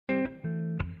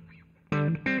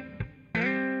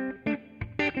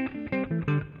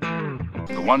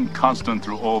The one constant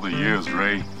through all the years,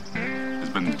 Ray, has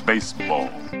been baseball.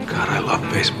 God, I love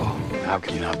baseball. How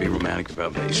can you not be romantic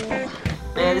about baseball?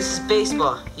 Man, this is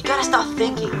baseball. You gotta stop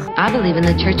thinking. I believe in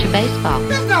the Church of Baseball.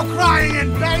 There's no crying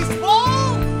in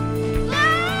baseball!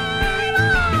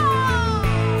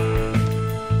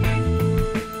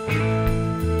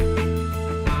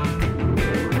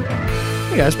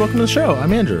 Hey guys, welcome to the show.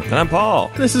 I'm Andrew. And I'm Paul.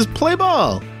 And this is Play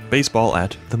Ball. Baseball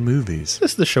at the movies.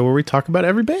 This is the show where we talk about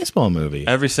every baseball movie.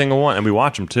 Every single one. And we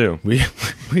watch them too. We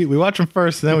watch them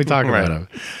first, and then we talk about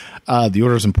them. The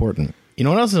order is important. You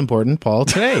know what else is important, Paul?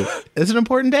 Today is an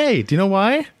important day. Do you know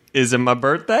why? Is it my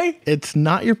birthday? It's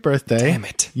not your birthday. Damn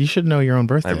it. You should know your own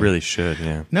birthday. I really should,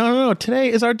 yeah. No. Today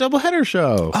is our doubleheader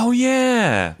show. Oh,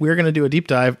 yeah. We're going to do a deep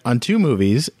dive on two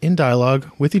movies in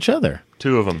dialogue with each other.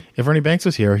 Two of them. If Ernie Banks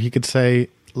was here, he could say,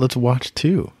 let's watch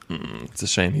two. It's a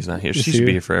shame he's not here. She should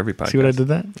be here for every podcast. See what I did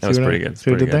that? That was pretty good.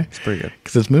 See what I did there? It's pretty good.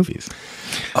 Because it's movies.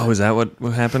 Oh, is that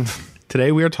what happened?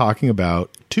 Today we are talking about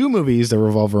two movies that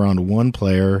revolve around one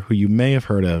player who you may have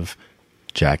heard of,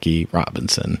 Jackie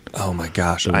Robinson. Oh my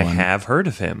gosh, I have heard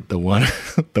of him. The one,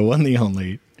 the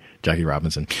only, Jackie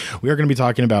Robinson. We are going to be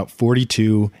talking about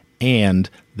 42 and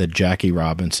the Jackie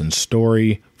Robinson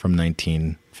story from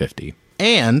 1950.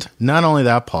 And not only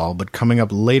that, Paul, but coming up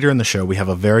later in the show, we have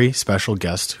a very special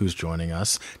guest who's joining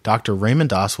us, Dr. Raymond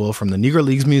Doswell from the Negro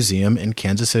Leagues Museum in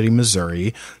Kansas City,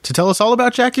 Missouri, to tell us all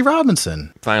about Jackie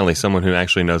Robinson. Finally, someone who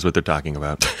actually knows what they're talking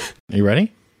about. Are you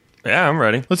ready? Yeah, I'm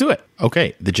ready. Let's do it.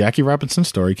 Okay, the Jackie Robinson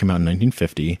story came out in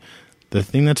 1950. The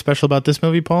thing that's special about this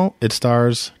movie, Paul, it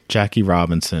stars Jackie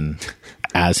Robinson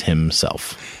as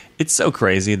himself. It's so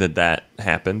crazy that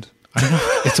happened. I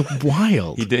know. It's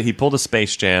wild. He pulled a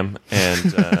Space Jam,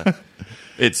 and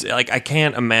it's like I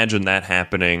can't imagine that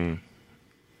happening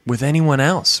with anyone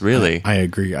else, really. I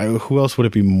agree. Who else would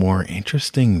it be more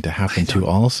interesting to happen to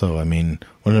also? I mean,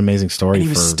 what an amazing story. And he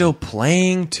was still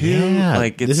playing, too. Yeah,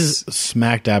 like this is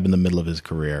smack dab in the middle of his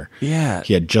career. Yeah.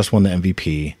 He had just won the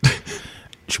MVP.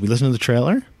 Should we listen to the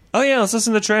trailer? Oh, yeah, let's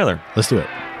listen to the trailer. Let's do it.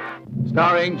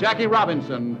 Starring Jackie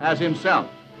Robinson as himself,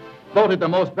 voted the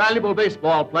most valuable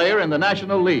baseball player in the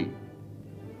National League.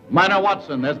 Minor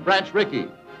Watson as Branch Rickey.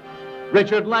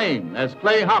 Richard Lane as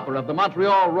Clay Hopper of the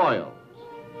Montreal Royals.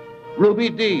 Ruby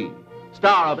Dee,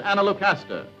 star of Anna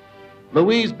Lucasta.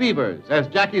 Louise Beavers as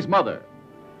Jackie's mother.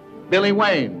 Billy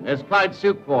Wayne as Clyde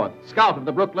Sukeforth, scout of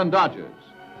the Brooklyn Dodgers.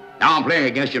 Now I'm playing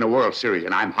against you in a World Series,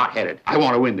 and I'm hot-headed. I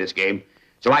want to win this game.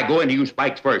 So I go into you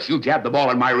spikes first. You jab the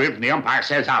ball in my ribs, and the umpire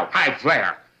says out. High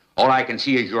flare. All I can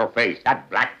see is your face, that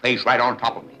black face right on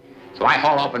top of me. So I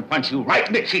haul off and punch you right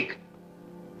in the cheek.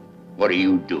 What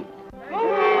do?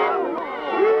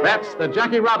 That's the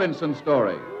Jackie Robinson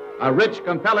story, a rich,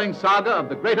 compelling saga of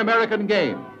the great American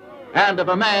game, and of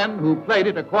a man who played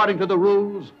it according to the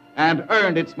rules and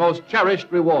earned its most cherished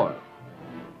reward.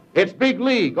 It's big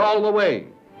league all the way,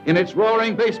 in its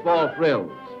roaring baseball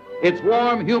thrills, its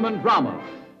warm human drama,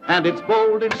 and its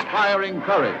bold, inspiring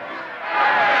courage.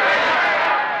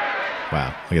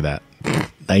 Wow, look at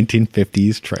that.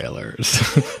 1950s trailers.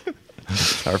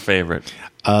 Our favorite.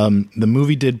 The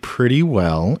movie did pretty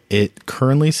well. It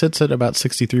currently sits at about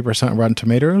 63%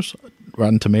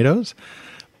 Rotten Tomatoes,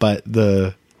 but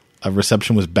the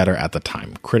reception was better at the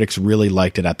time. Critics really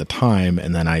liked it at the time,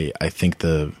 and then I think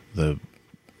the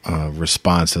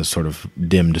response has sort of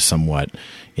dimmed somewhat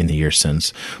in the years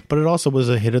since. But it also was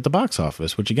a hit at the box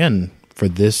office, which again, for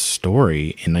this story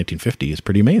in 1950 is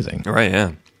pretty amazing. Right,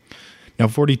 yeah. Now,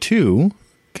 42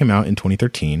 came out in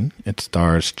 2013. It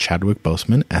stars Chadwick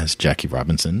Boseman as Jackie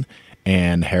Robinson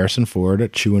and Harrison Ford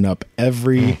chewing up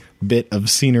every bit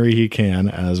of scenery he can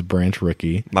as Branch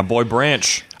Rickey. My boy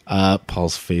Branch.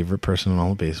 Paul's favorite person in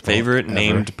all of baseball. Favorite ever.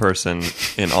 named person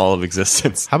in all of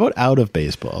existence. How about out of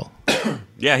baseball?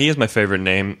 Yeah, he is my favorite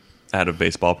name out of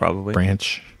baseball, probably.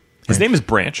 Branch. His name is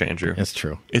Branch, Andrew. That's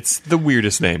true. It's the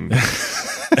weirdest name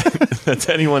that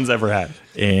anyone's ever had.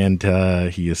 And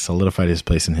he has solidified his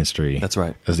place in history. That's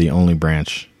right. As the only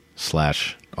Branch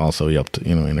 / also he helped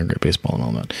integrate baseball and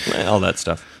all that. All that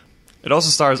stuff. It also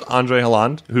stars Andre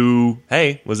Holland, who,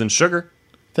 hey, was in Sugar.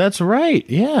 That's right.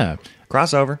 Yeah.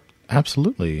 Crossover.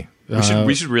 Absolutely.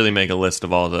 We should really make a list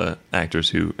of all the actors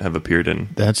who have appeared in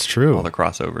That's true. all the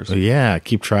crossovers. Yeah,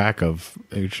 keep track of.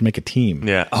 We should make a team.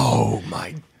 Yeah. Oh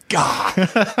my God.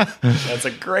 That's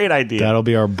a great idea. That'll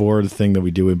be our board thing that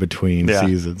we do in between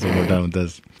seasons when we're done with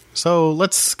this. So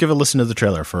let's give a listen to the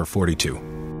trailer for 42.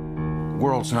 The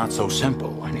world's not so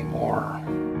simple anymore.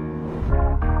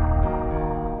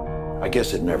 I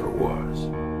guess it never was.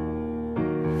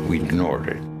 We ignored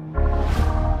it.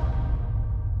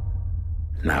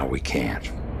 Now we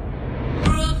can't.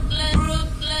 Brooklyn,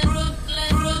 Brooklyn,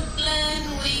 Brooklyn.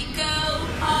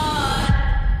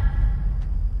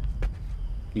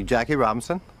 You Jackie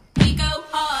Robinson?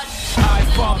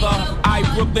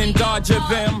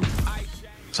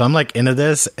 So I'm like into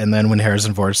this, and then when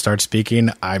Harrison Ford starts speaking,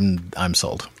 I'm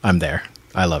sold. I'm there.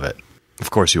 I love it.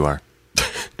 Of course you are.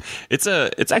 It's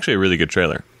actually a really good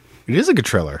trailer. It is a good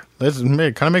trailer.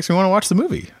 It kind of makes me want to watch the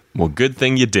movie. Well, good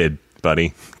thing you did,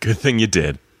 buddy. Good thing you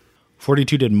did.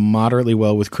 42 did moderately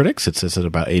well with critics. It sits at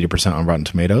about 80% on Rotten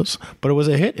Tomatoes, but it was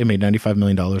a hit. It made $95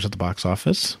 million at the box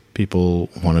office. People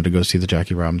wanted to go see the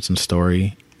Jackie Robinson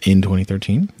story in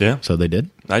 2013. Yeah. So they did.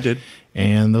 I did.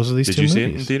 And those are these Did two you movies. see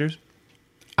it in theaters?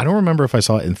 I don't remember if I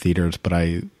saw it in theaters, but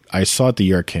I saw it the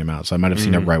year it came out, so I might have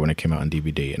seen it right when it came out on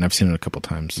DVD, and I've seen it a couple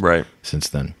times since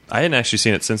then. I hadn't actually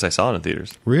seen it since I saw it in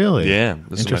theaters. Really? Yeah.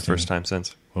 This is my Interesting. first time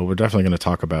since. Well, we're definitely going to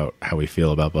talk about how we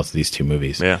feel about both of these two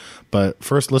movies. Yeah. But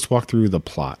first, let's walk through the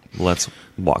plot. Let's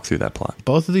walk through that plot.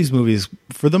 Both of these movies,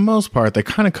 for the most part, they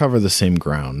kind of cover the same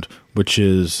ground, which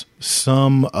is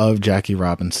some of Jackie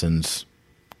Robinson's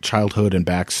childhood and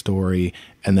backstory,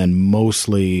 and then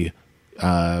mostly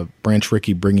Branch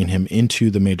Rickey bringing him into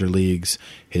the major leagues,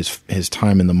 his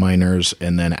time in the minors,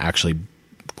 and then actually,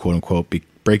 quote unquote,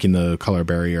 breaking the color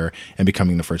barrier and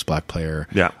becoming the first black player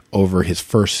over his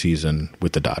first season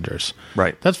with the Dodgers.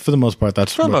 Right. That's for the most part.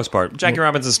 That's for the most part. Jackie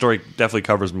Robinson's story definitely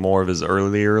covers more of his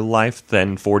earlier life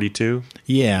than 42.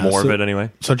 Yeah. More of it anyway.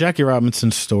 So Jackie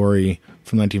Robinson's story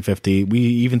from 1950, we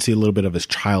even see a little bit of his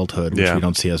childhood, which we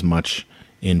don't see as much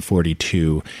in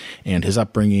 42, and his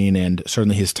upbringing, and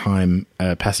certainly his time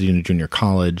at Pasadena Junior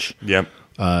College. Yep.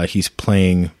 He's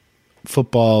playing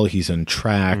football. He's in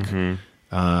track.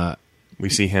 Mm-hmm. We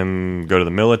see him go to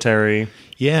the military.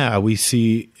 Yeah, we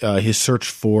see his search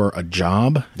for a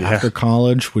job after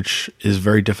college, which is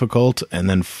very difficult, and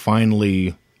then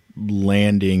finally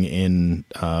landing in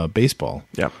baseball.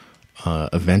 Yep.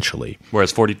 Eventually.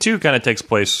 Whereas 42 kind of takes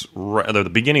place, the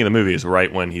beginning of the movie is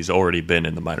right when he's already been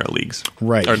in the minor leagues.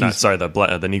 Right. Or not, sorry, the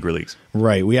Negro Leagues.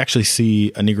 Right. We actually see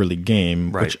a Negro League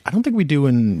game, which I don't think we do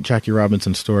in Jackie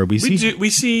Robinson's story. We see his him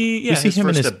first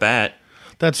in his at bat.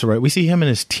 That's right. We see him and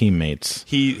his teammates.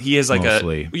 He is like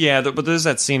mostly. but there's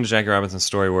that scene in Jackie Robinson's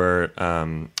story where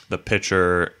the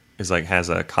pitcher is like has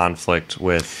a conflict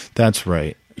with. That's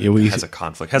right. Yeah, has a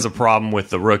conflict, has a problem with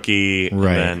the rookie.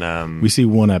 Right. And then, we see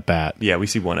one at bat. Yeah, we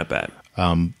see one at bat.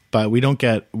 But we don't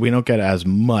get as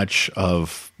much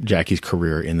of Jackie's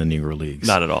career in the Negro Leagues.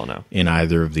 Not at all, no. In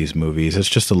either of these movies. It's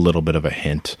just a little bit of a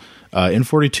hint. In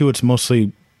 42, it's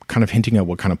mostly kind of hinting at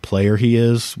what kind of player he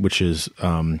is, which is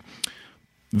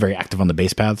very active on the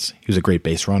base paths. He was a great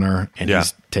base runner, and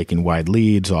he's taking wide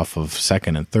leads off of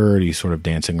second and third. He's sort of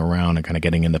dancing around and kind of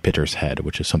getting in the pitcher's head,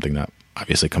 which is something that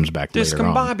obviously comes back later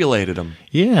on. Discombobulated him.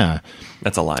 Yeah.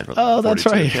 That's a line from 42. That's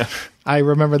right. Yeah. I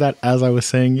remember that as I was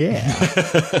saying,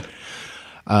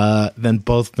 then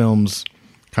both films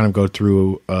kind of go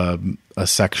through a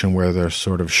section where they're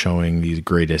sort of showing these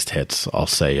greatest hits, I'll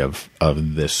say, of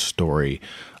this story.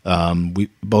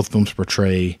 Both films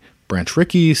portray Branch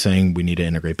Rickey saying we need to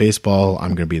integrate baseball. I'm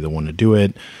going to be the one to do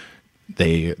it.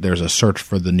 There's a search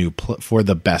for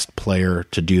the best player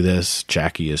to do this.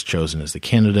 Jackie is chosen as the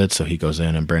candidate, so he goes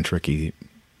in, and Branch Rickey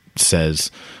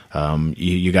says,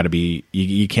 "You got to be.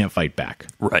 You can't fight back."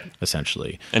 Right.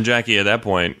 Essentially. And Jackie, at that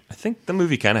point, I think the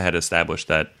movie kind of had established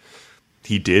that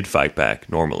he did fight back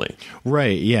normally.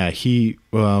 Right. Yeah. He.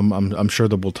 I'm sure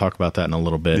that we'll talk about that in a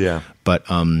little bit. Yeah. But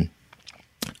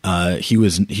he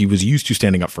was used to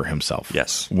standing up for himself.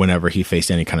 Yes. Whenever he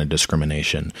faced any kind of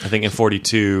discrimination. I think in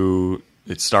 42,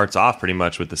 it starts off pretty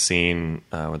much with the scene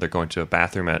where they're going to a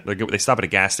bathroom they stop at a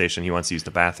gas station. He wants to use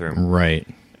the bathroom. Right.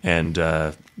 And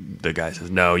the guy says,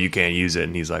 "No, you can't use it."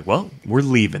 And he's like, "Well, we're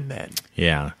leaving then."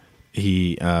 Yeah.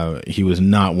 He was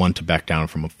not one to back down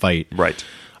from a fight. Right.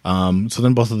 So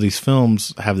then both of these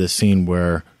films have this scene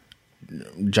where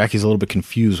Jackie's a little bit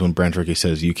confused when Branch Rickey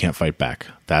says, "You can't fight back.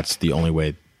 That's the only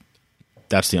way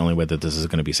that this is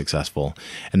going to be successful."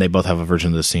 And they both have a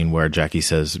version of the scene where Jackie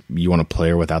says, "You want a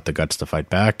player without the guts to fight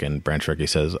back?" And Branch Rickey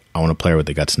says, "I want a player with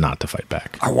the guts not to fight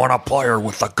back." I want a player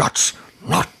with the guts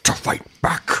not to fight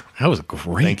back. That was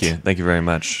great. Thank you very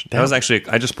much. That was actually,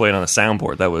 I just played on a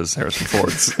soundboard. That was Harrison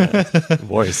Ford's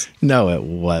voice. No, it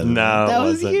wasn't. No, that it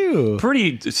was wasn't. you.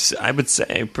 Pretty, I would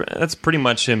say that's pretty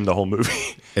much him the whole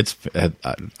movie. I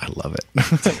love it.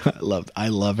 I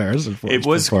love Harrison Ford's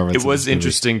performance. It was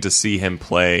interesting to see him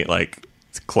play like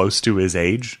close to his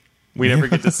age. We never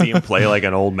get to see him play like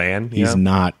an old man. He's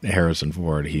not Harrison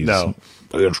Ford. He's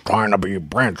trying to be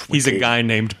Branch. He's a guy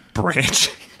named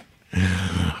Branch.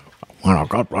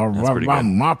 That's pretty good.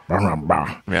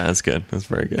 Yeah, that's good. That's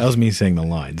very good. That was me saying the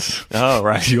lines. Oh,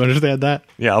 right. Do you understand that?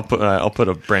 Yeah, I'll put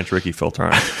a Branch Rickey filter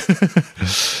on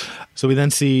it. So we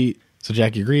then see So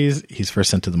Jackie agrees. He's first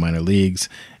sent to the minor leagues.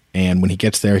 And when he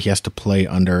gets there, he has to play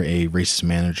under a racist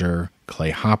manager, Clay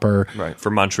Hopper. Right, for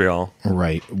Montreal.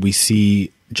 Right. We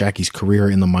see Jackie's career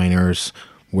in the minors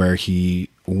where he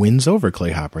wins over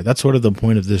Clay Hopper. That's sort of the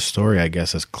point of this story, I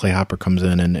guess, as Clay Hopper comes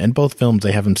in. And in both films,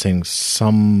 they have him saying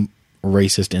some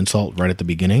racist insult right at the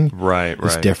beginning. Right.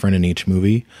 It's different in each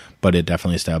movie, but it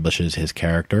definitely establishes his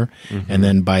character. Mm-hmm. And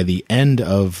then by the end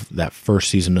of that first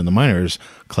season in the minors,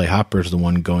 Clay Hopper's the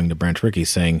one going to Branch Rickey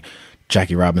saying,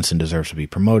 Jackie Robinson deserves to be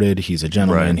promoted. He's a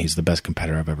gentleman. Right. He's the best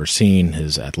competitor I've ever seen.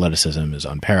 His athleticism is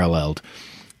unparalleled.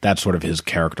 That's sort of his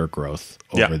character growth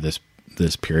over this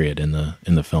period in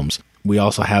the films. We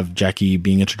also have Jackie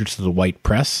being introduced to the white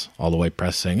press, all the white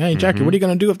press saying, "Hey, Jackie, what are you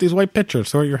going to do if these white pitchers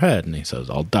throw at your head?" And he says,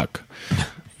 "I'll duck."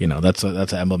 That's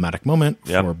an emblematic moment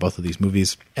for both of these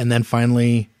movies. And then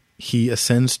finally, he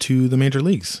ascends to the major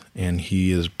leagues, and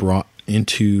he is brought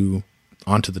onto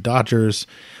the Dodgers.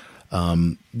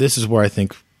 This is where I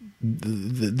think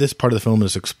this part of the film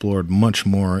is explored much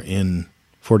more in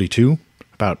 42.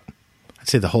 I'd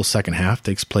say the whole second half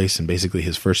takes place in basically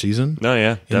his first season. Oh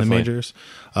yeah, in the majors.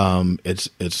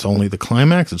 It's only the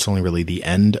climax. It's only really the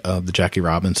end of the Jackie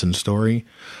Robinson story.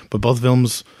 But both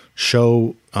films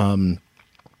show some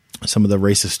of the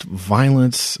racist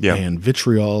violence and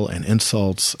vitriol and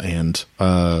insults and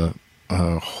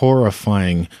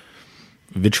horrifying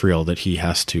vitriol that he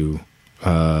has to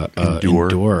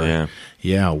endure.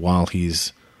 Yeah, while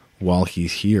he's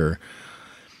here.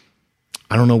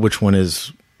 I don't know which one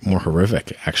is more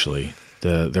horrific, actually.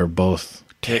 They're both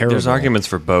terrible. There's arguments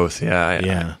for both.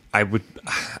 Yeah. I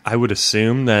would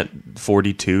assume that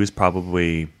 42 is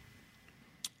probably,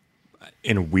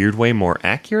 in a weird way, more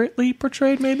accurately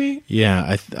portrayed. Maybe.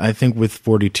 Yeah, I think with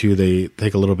 42 they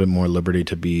take a little bit more liberty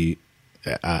to be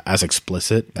as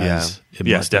explicit as it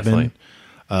must have been.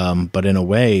 But in a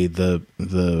way, the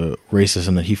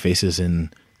racism that he faces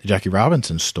in the Jackie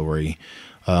Robinson story,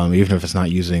 even if it's not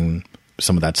using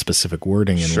some of that specific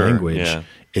wording and language,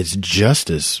 it's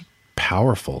just as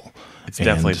powerful. It's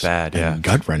definitely bad, and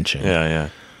gut-wrenching. Yeah.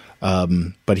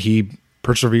 But he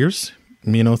perseveres,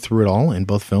 through it all in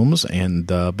both films, and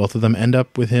both of them end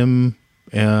up with him,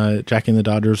 Jackie and the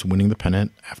Dodgers, winning the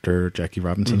pennant after Jackie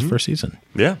Robinson's first season.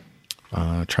 Yeah.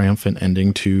 Triumphant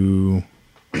ending to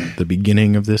the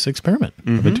beginning of this experiment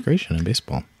of integration in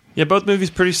baseball. Yeah, both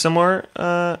movies pretty similar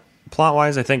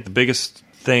plot-wise. I think the biggest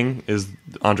thing is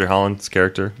Andre Holland's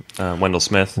character, Wendell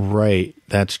Smith. Right,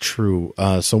 that's true.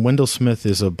 So Wendell Smith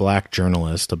is a black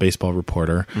journalist, a baseball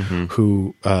reporter,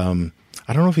 who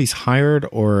I don't know if he's hired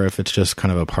or if it's just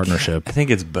kind of a partnership. I think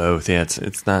it's both. Yeah,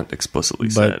 it's not explicitly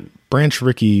said. Branch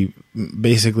Rickey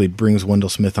basically brings Wendell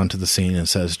Smith onto the scene and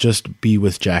says, "Just be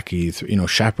with Jackie,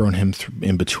 chaperone him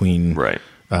in between." Right.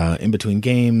 In between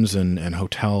games and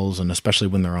hotels, and especially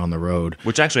when they're on the road.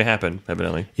 Which actually happened,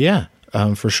 evidently. Yeah,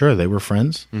 for sure. They were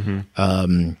friends.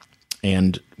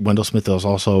 And Wendell Smith is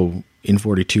also in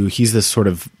 42. He's this sort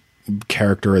of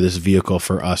character or this vehicle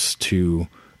for us to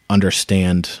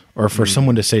understand, or for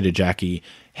someone to say to Jackie,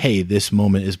 hey, this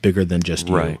moment is bigger than just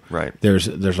you. Right. There's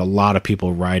a lot of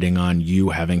people riding on you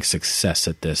having success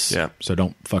at this. Yeah. So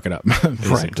don't fuck it up.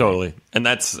 Right. Totally. And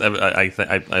that's, I did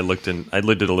a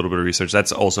little bit of research.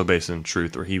 That's also based in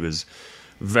truth, where he was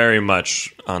very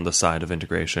much on the side of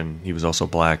integration. He was also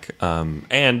black.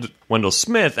 And Wendell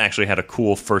Smith actually had a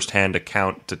cool firsthand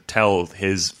account to tell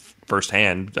his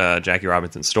firsthand Jackie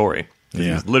Robinson story. Yeah.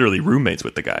 He was literally roommates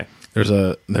with the guy. There's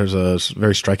a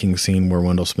very striking scene where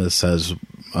Wendell Smith says,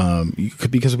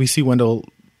 because we see Wendell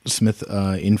Smith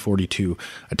in 42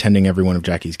 attending every one of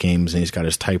Jackie's games, and he's got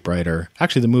his typewriter.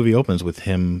 Actually, the movie opens with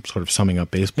him sort of summing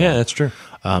up baseball. Yeah, that's true.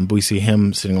 But we see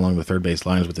him sitting along the third base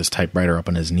lines with his typewriter up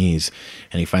on his knees,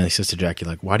 and he finally says to Jackie,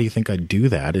 like, why do you think I do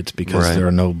that? It's because there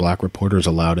are no black reporters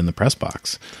allowed in the press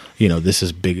box. This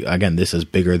is big. Again, this is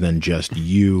bigger than just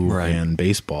you and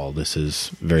baseball. This is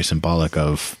very symbolic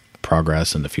of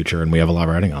progress in the future, and we have a lot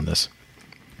riding on this.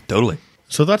 Totally.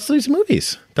 So that's these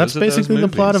movies. That's basically the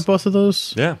plot of both of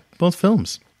those, both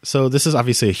films. So this is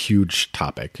obviously a huge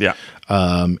topic. Yeah.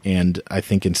 And I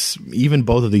think even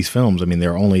both of these films, I mean,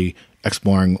 they're only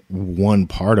exploring one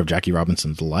part of Jackie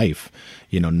Robinson's life.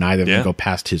 Neither of them go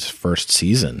past his first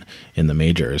season in the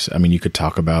majors. I mean, you could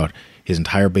talk about his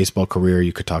entire baseball career.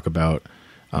 You could talk about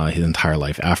his entire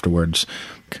life afterwards.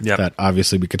 That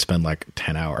obviously we could spend like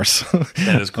 10 hours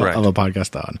that is correct. of a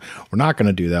podcast on. We're not going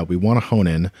to do that. We want to hone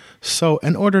in. So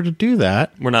in order to do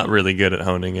that, we're not really good at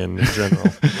honing in general,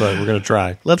 but we're going to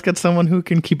try. Let's get someone who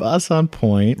can keep us on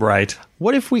point. Right.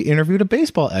 What if we interviewed a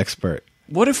baseball expert?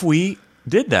 What if we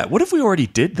did that? What if we already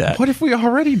did that? What if we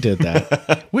already did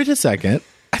that? Wait a second.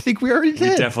 I think we already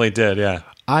did. We definitely did, yeah.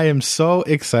 I am so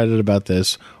excited about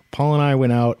this. Paul and I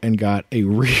went out and got a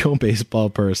real baseball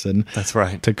person. That's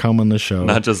right. To come on the show.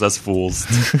 Not just us fools.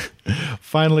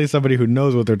 Finally, somebody who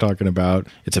knows what they're talking about.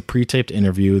 It's a pre-taped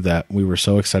interview that we were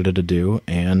so excited to do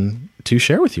and to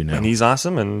share with you now. And he's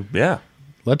awesome, and yeah.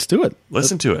 Let's do it.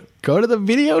 Listen to it. Go to the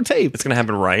videotape. It's going to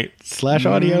happen right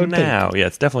 /audio now. tape. Yeah,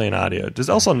 it's definitely an audio. There's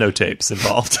also no tapes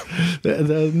involved.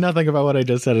 Nothing about what I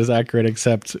just said is accurate,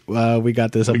 except we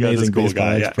got this amazing cool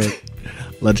baseball guy, expert. Yeah.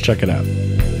 Let's check it out.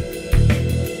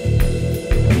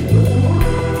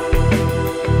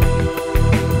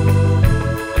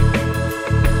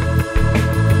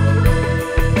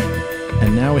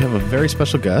 Now we have a very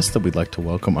special guest that we'd like to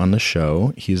welcome on the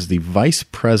show. He's the Vice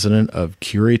President of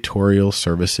Curatorial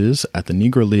Services at the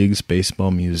Negro Leagues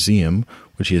Baseball Museum,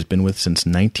 which he has been with since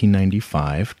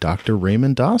 1995, Dr.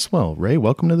 Raymond Doswell. Ray,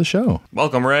 welcome to the show.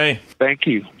 Welcome, Ray. Thank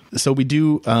you. So we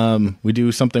do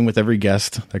something with every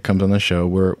guest that comes on the show.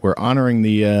 We're honoring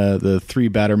the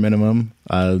 3-batter minimum,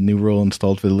 new rule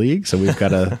installed for the league. So we've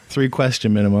got a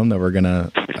 3-question minimum that we're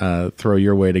gonna throw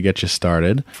your way to get you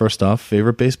started. First off,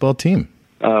 favorite baseball team?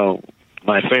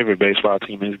 My favorite baseball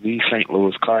team is the St.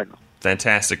 Louis Cardinals.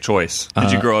 Fantastic choice.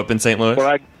 Did you grow up in St. Louis?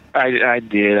 Well, I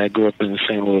did. I grew up in the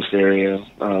St. Louis area.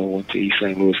 Went to East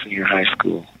St. Louis Senior High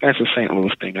School. That's a St.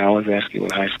 Louis thing. I always ask you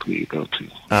what high school you go to.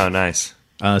 Oh, nice.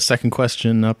 Second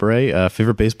question up, Ray.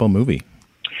 Favorite baseball movie?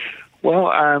 Well,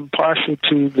 I'm partial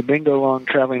to the Bingo Long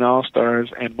Traveling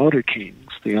All-Stars and Motor Kings,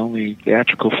 the only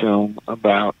theatrical film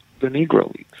about the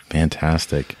Negro Leagues.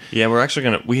 Fantastic. Yeah, we're actually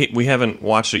going to... We haven't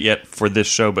watched it yet for this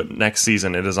show, but next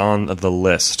season it is on the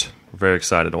list. We're very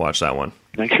excited to watch that one.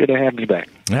 Make sure to have me back.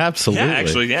 Absolutely. Yeah,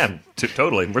 actually, yeah.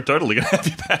 Totally. We're totally going to have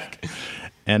you back.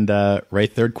 And, Ray,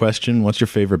 third question. What's your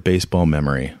favorite baseball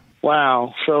memory?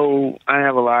 Wow. So I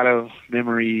have a lot of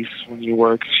memories when you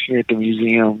work here at the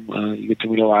museum. You get to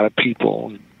meet a lot of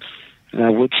people. And I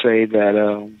would say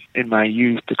that in my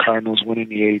youth, the Cardinals winning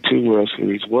the 82 World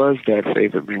Series was that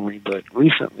favorite memory. But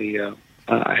recently,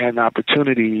 I had an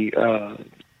opportunity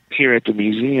here at the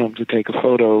museum to take a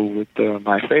photo with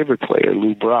my favorite player,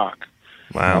 Lou Brock.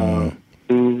 Wow.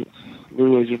 Lou,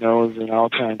 as you know, is an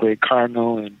all-time great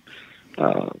Cardinal and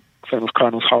St. Louis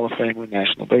Cardinals Hall of Famer,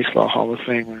 National Baseball Hall of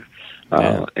Famer.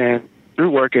 And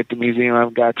through work at the museum,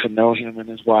 I've got to know him and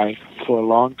his wife for a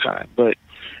long time. But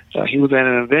he was at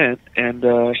an event and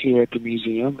here at the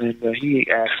museum, and he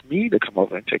asked me to come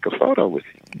over and take a photo with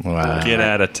him. Wow. Get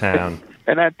out of town.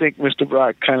 And I think Mr.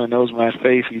 Brock kind of knows my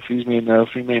face. He sees me enough.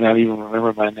 He may not even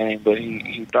remember my name, but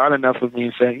he thought enough of me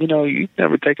and said, you've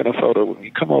never taken a photo with me.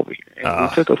 Come over here. And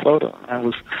we took a photo. I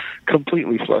was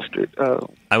completely flustered.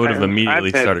 I would have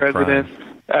immediately started crying.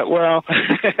 Well,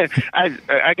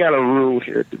 I got a rule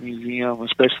here at the museum,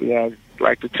 especially I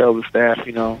like to tell the staff,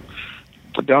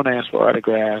 don't ask for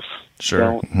autographs.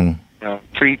 Sure. Don't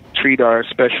treat our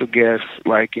special guests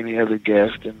like any other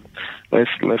guest, and let's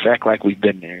act like we've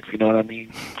been there. If you know what I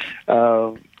mean.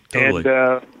 Totally.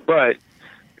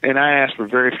 And I ask for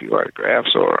very few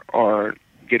autographs or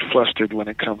get flustered when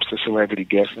it comes to celebrity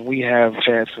guests, and we have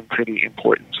had some pretty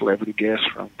important celebrity guests,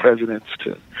 from presidents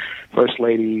to first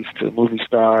ladies to movie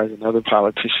stars and other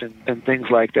politicians and things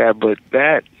like that. But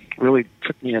that really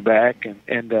took me aback,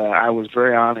 and I was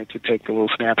very honored to take a little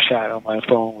snapshot on my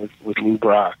phone with Lou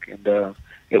Brock, and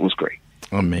it was great.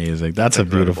 Amazing. That's a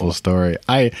beautiful story.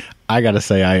 I got to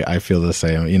say, I feel the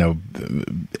same. You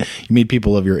meet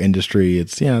people of your industry,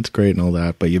 it's great and all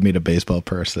that, but you meet a baseball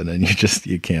person and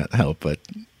you can't help but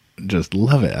just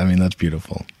love it. I mean, that's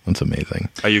beautiful. That's amazing.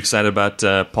 Are you excited about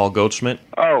Paul Goldschmidt?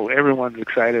 Oh, everyone's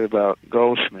excited about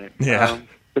Goldschmidt. Yeah.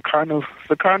 The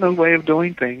Cardinals' way of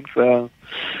doing things,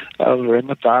 very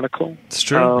methodical. It's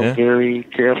true. Very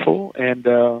careful, and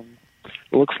it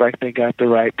looks like they got the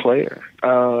right player.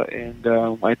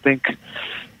 I think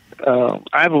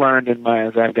I've learned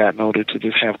as I've gotten older to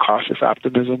just have cautious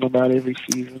optimism about every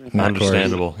season. And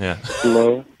understandable, yeah.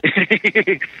 Low.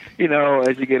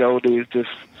 As you get older, it's just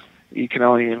you can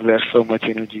only invest so much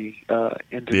energy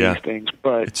into these things.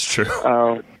 But it's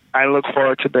true. I look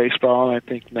forward to baseball, and I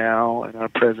think now in our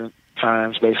present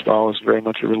times, baseball is very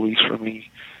much a release for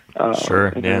me.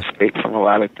 An escape from a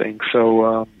lot of things.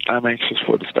 So I'm anxious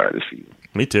for the start of the season.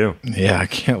 Me too. Yeah, I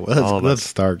can't. Let's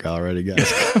start already,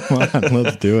 guys. Come on,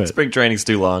 let's do it. Spring training's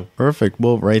too long. Perfect.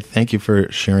 Well, Ray, thank you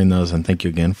for sharing those, and thank you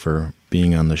again for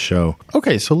being on the show.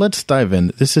 Okay, so let's dive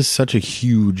in. This is such a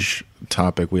huge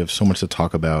topic. We have so much to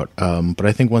talk about. But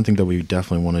I think one thing that we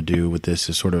definitely want to do with this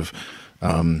is sort of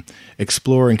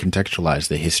explore and contextualize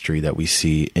the history that we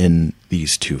see in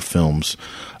these two films.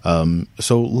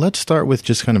 So let's start with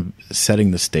just kind of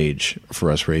setting the stage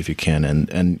for us, Ray, if you can.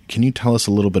 And can you tell us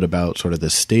a little bit about sort of the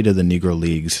state of the Negro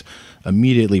Leagues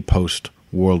immediately post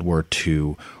World War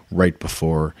II, right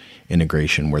before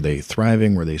integration? Were they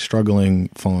thriving? Were they struggling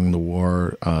following the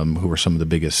war? Who were some of the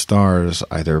biggest stars,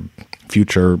 either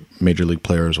future major league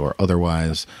players or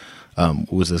otherwise?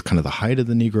 Was this kind of the height of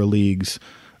the Negro Leagues?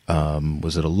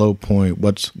 Was it a low point?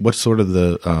 What's sort of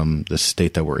the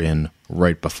state that we're in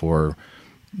right before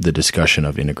the discussion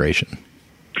of integration?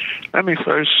 Let me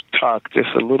first talk just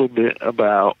a little bit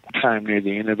about time near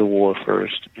the end of the war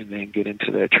first, and then get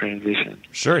into that transition.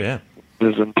 Sure, yeah.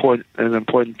 There's an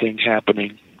important thing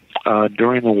happening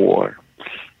during the war,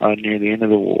 near the end of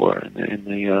the war, in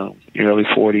the early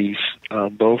 40s.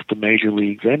 Both the major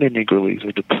leagues and the Negro Leagues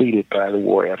are depleted by the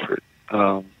war effort,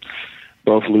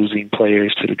 both losing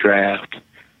players to the draft,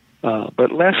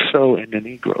 but less so in the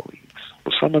Negro Leagues.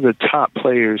 Some of the top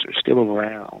players are still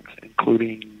around,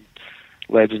 including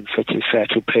legends such as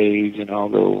Satchel Paige, and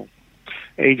although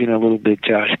aging a little bit,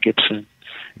 Josh Gibson,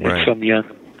 and some young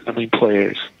coming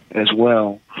players as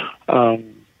well.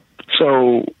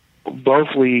 So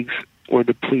both leagues were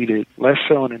depleted, less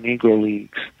so in the Negro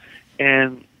Leagues.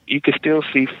 And you could still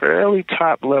see fairly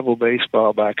top-level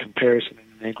baseball by comparison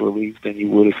in the Negro Leagues than you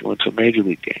would if you went to a major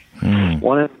league game.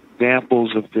 One of the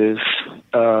examples of this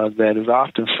that is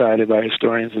often cited by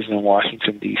historians is in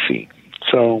Washington, D.C.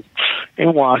 So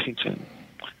in Washington,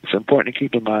 it's important to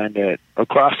keep in mind that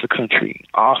across the country,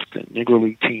 often Negro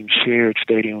League teams shared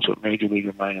stadiums with Major League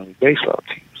or minor league baseball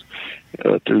teams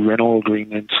through rental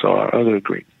agreements or other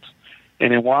agreements.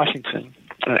 And in Washington,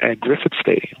 at Griffith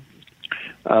Stadium,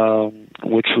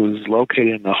 which was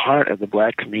located in the heart of the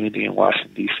black community in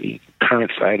Washington, D.C.,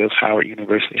 current site of Howard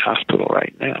University Hospital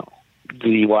right now.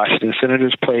 The Washington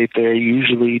Senators played there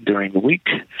usually during the week,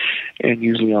 and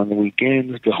usually on the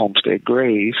weekends, the Homestead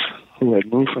Grays, who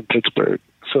had moved from Pittsburgh,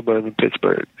 suburban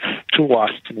Pittsburgh, to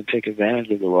Washington to take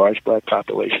advantage of the large black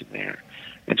population there,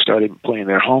 and started playing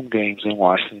their home games in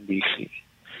Washington, D.C.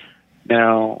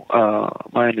 Now,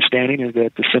 my understanding is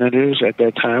that the Senators at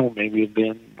that time would maybe have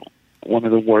been one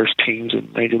of the worst teams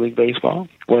in Major League Baseball,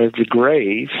 whereas the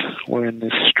Grays were in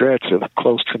this stretch of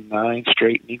close to 9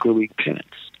 straight Negro League pennants.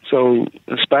 So,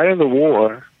 in spite of the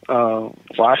war,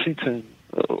 Washington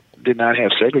did not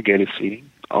have segregated seating,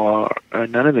 or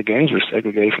none of the games were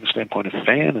segregated from the standpoint of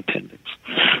fan attendance.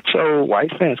 So,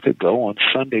 white fans could go on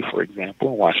Sunday, for example,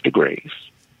 and watch the Grays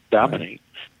dominate,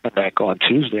 and back on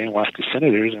Tuesday and watch the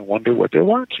Senators and wonder what they're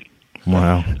watching.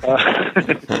 Wow.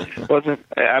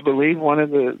 I believe one of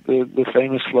the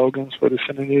famous slogans for the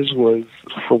Senators was,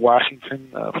 for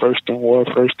Washington, first in war,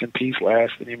 first in peace,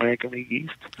 last in the American League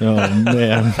East. Oh,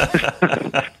 man.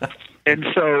 And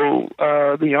so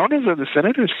the owners of the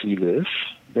Senators see this.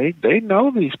 They know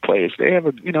these players. They have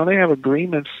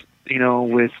agreements,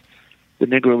 with the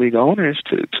Negro League owners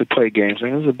to play games.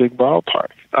 And it was a big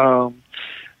ballpark.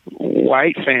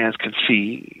 White fans can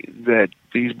see that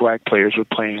these black players were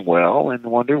playing well and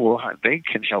wonder, well, how they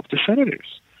can help the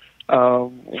Senators.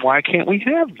 Why can't we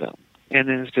have them? And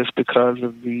then it's just because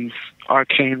of these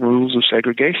arcane rules of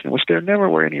segregation, which there never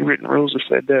were any written rules that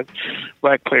said that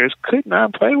black players could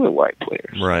not play with white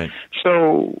players. Right.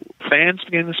 So fans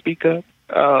began to speak up.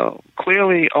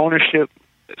 Clearly, ownership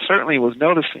certainly was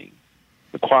noticing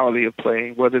the quality of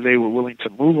play. Whether they were willing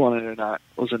to move on it or not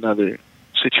was another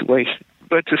situation.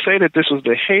 But to say that this was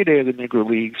the heyday of the Negro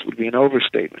Leagues would be an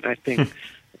overstatement. I think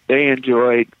they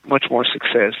enjoyed much more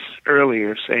success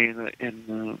earlier, say in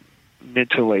the mid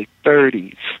to late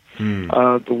 30s.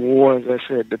 The war, as I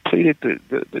said, depleted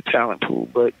the talent pool.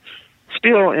 But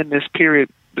still in this period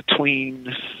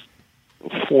between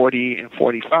 40 and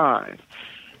 45,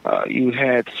 you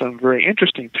had some very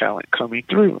interesting talent coming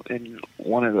through. And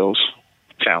one of those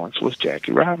talents was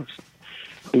Jackie Robinson,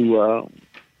 who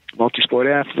multi-sport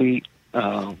athlete,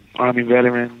 Army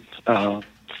veteran,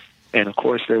 and of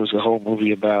course there was a whole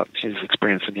movie about his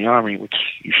experience in the Army, which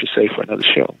you should say for another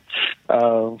show.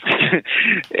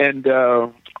 And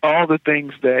all the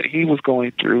things that he was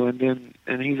going through, and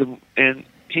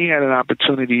he had an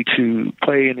opportunity to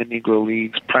play in the Negro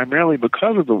Leagues primarily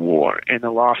because of the war and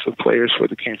the loss of players for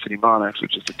the Kansas City Monarchs,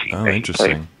 which is the team that he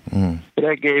played. But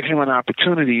that gave him an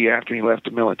opportunity after he left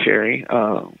the military.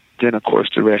 Then, of course,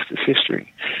 the rest is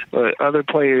history. But other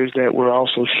players that were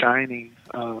also shining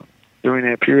during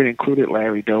that period included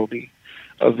Larry Doby,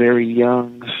 a very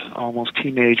young, almost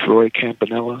teenage Roy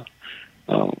Campanella,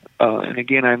 And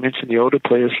again, I mentioned the older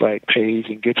players like Page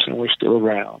and Gibson were still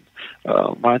around.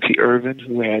 Monty Irvin,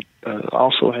 who had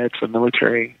also had some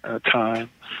military time,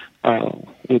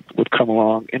 would come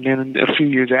along. And then a few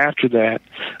years after that,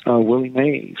 Willie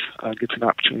Mays gets an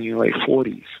opportunity in the late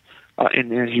 40s.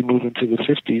 And then you move into the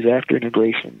 50s after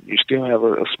integration. You still have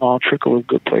a small trickle of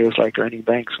good players like Ernie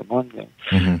Banks among them,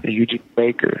 and Eugene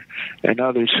Baker, and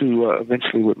others who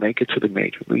eventually would make it to the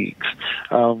major leagues.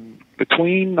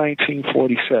 Between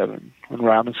 1947, when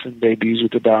Robinson debuts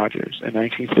with the Dodgers, and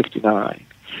 1959,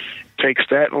 it takes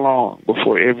that long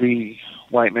before every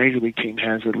white major league team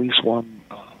has at least one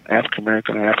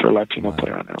African-American or Afro-Latino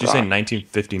player on their roster. Did you say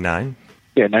 1959?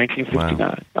 Yeah,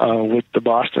 1959. Wow. With the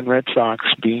Boston Red Sox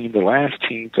being the last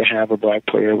team to have a black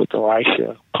player with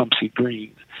Elisha Pumpsie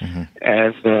Green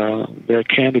as their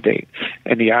candidate.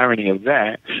 And the irony of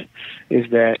that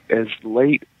is that as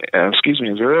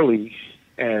early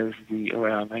as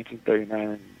around 1939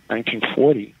 and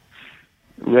 1940,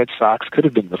 Red Sox could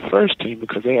have been the first team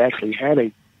because they actually had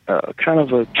a kind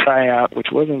of a tryout,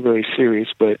 which wasn't very serious,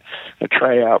 but a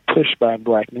tryout pushed by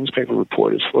black newspaper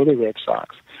reporters for the Red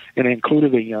Sox. And it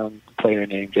included a young player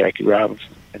named Jackie Robinson,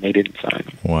 and they didn't sign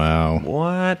him. Wow.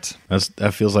 What?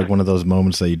 That feels like one of those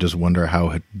moments that you just wonder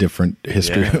how different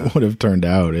history would have turned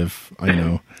out if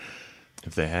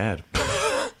they had.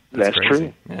 That's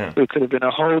true. Yeah. It could have been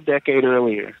a whole decade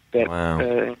earlier. That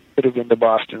it could have been the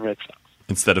Boston Red Sox.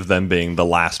 Instead of them being the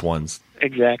last ones.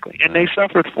 Exactly. And they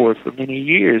suffered for it for many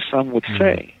years, some would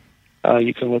say.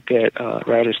 You can look at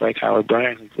writers like Howard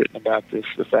Bryan who've written about this,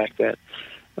 the fact that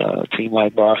a team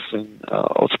like Boston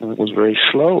ultimately was very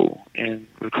slow in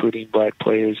recruiting black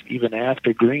players even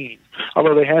after Green.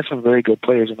 Although they had some very good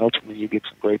players, and ultimately you get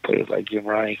some great players like Jim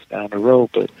Rice down the road.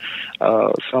 But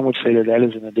some would say that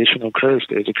is an additional curse.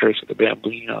 There's a curse of the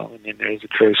Bambino, and then there's a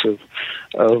curse of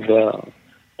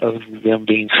them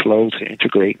being slow to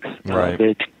integrate their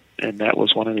team. And that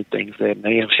was one of the things that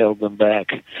may have held them back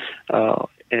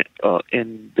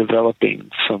in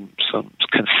developing some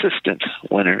consistent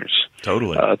winners.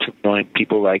 Totally. To join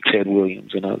people like Ted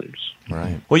Williams and others.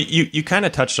 Right. Well, you kind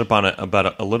of touched upon it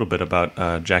a little bit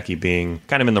about Jackie being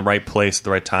kind of in the right place at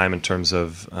the right time in terms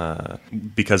of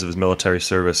because of his military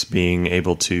service being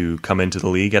able to come into the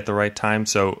league at the right time.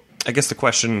 So I guess the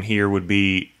question here would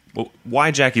be, well,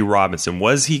 why Jackie Robinson?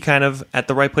 Was he kind of at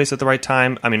the right place at the right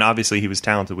time? I mean, obviously he was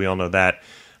talented. We all know that.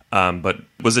 But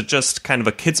was it just kind of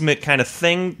a kismet kind of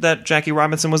thing that Jackie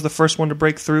Robinson was the first one to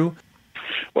break through?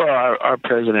 Well, our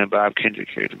president, Bob Kendrick,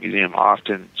 here at the museum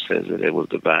often says that it was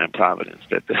divine providence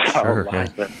that this all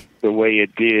lined up the way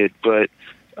it did. But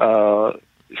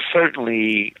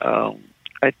certainly,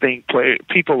 I think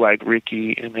people like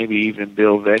Ricky and maybe even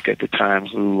Bill Veeck at the time,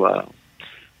 who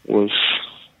was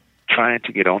trying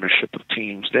to get ownership of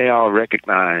teams, they all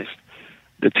recognized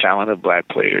the talent of black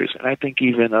players. And I think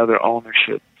even other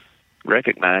ownership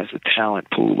recognized the talent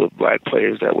pool of black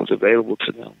players that was available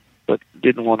to them, but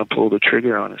didn't want to pull the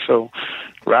trigger on it. So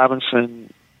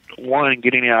Robinson, one,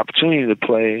 getting the opportunity to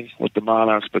play with the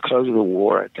Monarchs because of the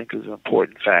war, I think is an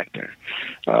important factor,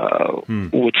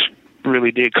 which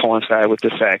really did coincide with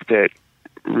the fact that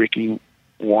Ricky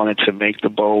wanted to make the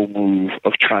bold move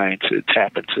of trying to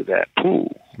tap into that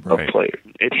pool of players.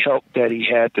 It helped that he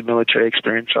had the military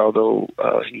experience, although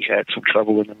he had some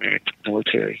trouble in the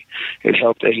military. It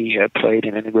helped that he had played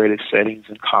in integrated settings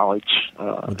in college.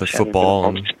 With the football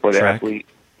and track? Athlete.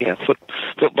 Yeah,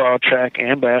 football, track,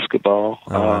 and basketball,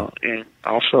 and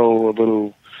also a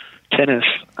little tennis.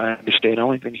 I understand the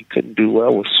only thing he couldn't do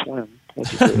well was swim.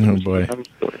 Oh, boy.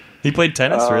 He played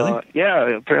tennis, really? Yeah,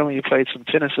 apparently he played some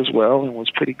tennis as well and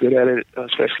was pretty good at it,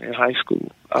 especially in high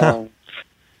school.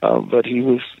 But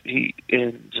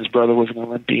his brother was an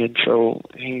Olympian, so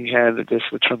he had just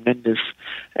a tremendous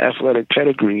athletic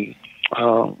pedigree.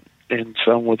 And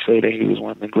some would say that he was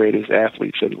one of the greatest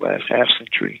athletes of the last half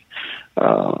century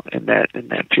in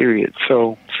that period.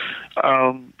 So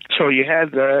you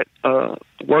had that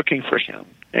working for him,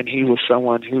 and he was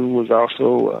someone who was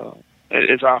also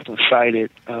is often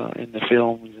cited in the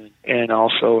films and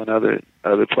also in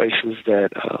other places that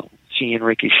he and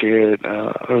Ricky shared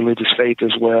religious faith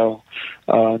as well.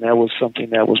 And that was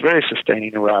something that was very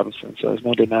sustaining to Robinson. So there's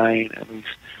no denying at least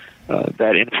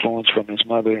that influence from his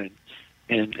mother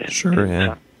and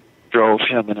drove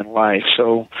him in life.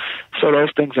 So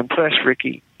those things impressed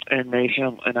Ricky and made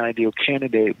him an ideal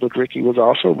candidate. But Ricky was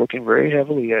also looking very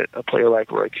heavily at a player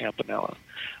like Roy Campanella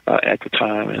at the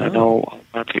time. And I know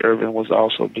Monty Irvin was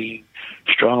also being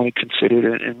strongly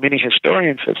considered, and many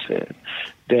historians have said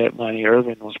that Monty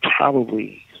Irvin was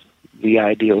probably the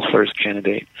ideal first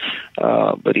candidate.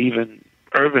 But even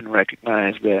Irvin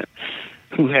recognized that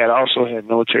who had also had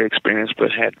military experience,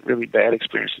 but had really bad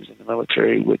experiences in the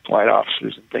military with white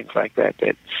officers and things like that,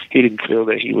 that he didn't feel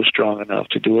that he was strong enough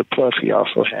to do it. Plus, he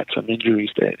also had some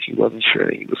injuries that he wasn't sure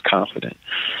that he was confident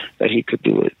that he could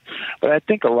do it. But I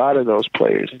think a lot of those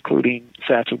players, including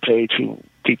Satchel Paige, who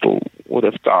people would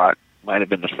have thought might have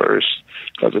been the first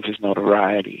because of his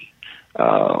notoriety,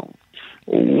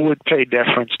 would pay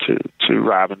deference to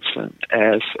Robinson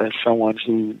as someone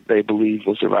who they believe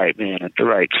was the right man at the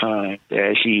right time,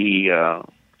 that he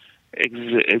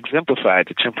exemplified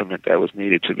the temperament that was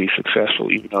needed to be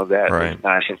successful, even though that was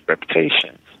not his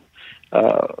reputation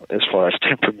as far as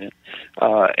temperament,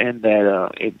 and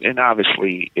that and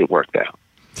obviously it worked out.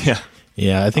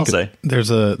 Yeah. I think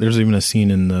there's even a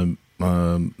scene in the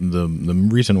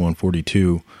recent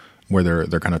 142 where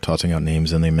they're kind of tossing out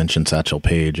names, and they mention Satchel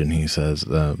Paige, and he says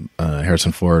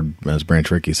Harrison Ford as Branch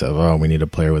Rickey says, "Oh, we need a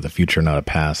player with a future, not a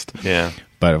past." Yeah.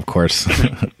 But of course,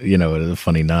 you know, it is a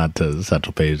funny nod to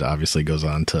Satchel Paige. Obviously, goes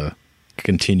on to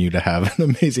continue to have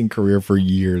an amazing career for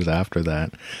years after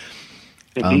that.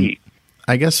 Indeed.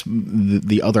 I guess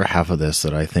the other half of this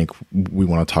that I think we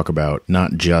want to talk about,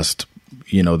 not just,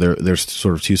 you know, there's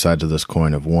sort of two sides of this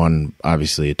coin. Of one,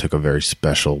 obviously, it took a very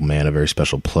special man, a very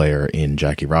special player in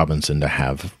Jackie Robinson to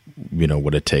have, you know,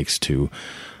 what it takes to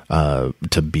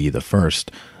be the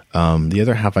first. The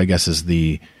other half, I guess, is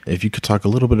if you could talk a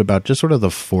little bit about just sort of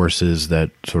the forces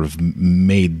that sort of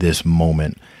made this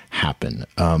moment happen.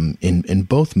 In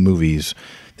both movies,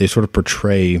 they sort of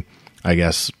portray, I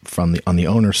guess, on the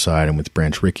owner's side and with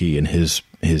Branch Rickey and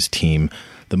his team,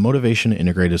 the motivation to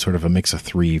integrate is sort of a mix of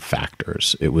three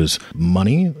factors. It was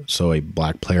money, so a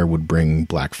black player would bring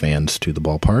black fans to the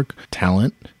ballpark;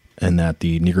 talent, and that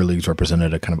the Negro Leagues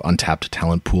represented a kind of untapped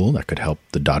talent pool that could help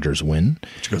the Dodgers win.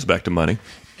 Which goes back to money.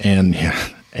 And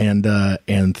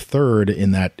third,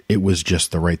 in that it was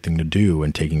just the right thing to do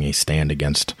and taking a stand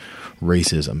against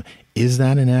racism. Is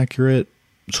that an accurate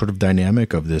sort of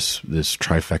dynamic of this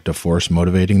trifecta force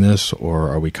motivating this, or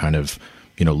are we kind of,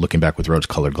 you know, looking back with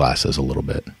rose-colored glasses a little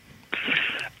bit?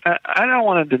 I don't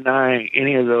want to deny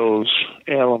any of those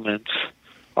elements,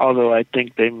 although I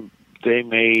think they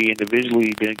may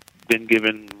individually been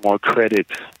given more credit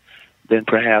than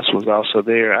perhaps was also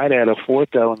there. I'd add a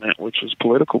fourth element, which was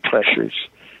political pressures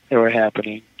that were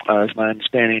happening. It's my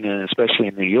understanding, and especially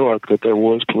in New York, that there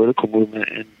was political movement,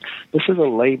 and this is a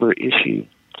labor issue.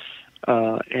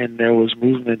 And there was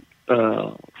movement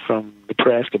from the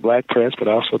press, the black press, but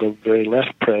also the very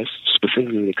left press,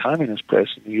 specifically the communist press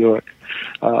in New York,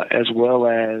 as well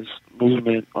as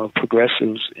movement of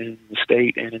progressives in the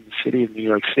state and in the city of New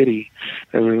York City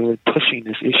that were really pushing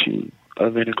this issue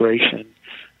of integration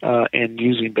and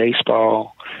using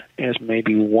baseball as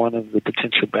maybe one of the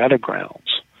potential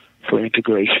battlegrounds for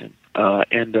integration.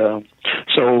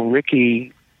 So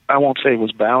Rickey, I won't say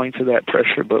was bowing to that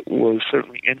pressure, but was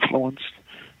certainly influenced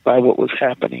by what was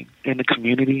happening in the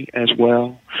community as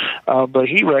well. But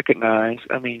he recognized,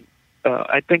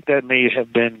 I think that may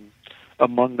have been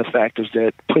among the factors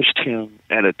that pushed him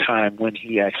at a time when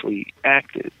he actually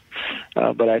acted.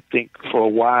 But I think for a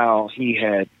while he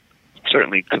had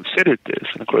certainly considered this.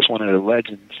 And of course, one of the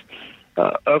legends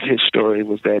of his story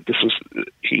was that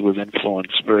he was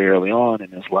influenced very early on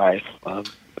in his life,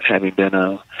 having been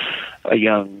a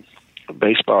young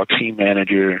baseball team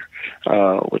manager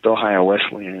with Ohio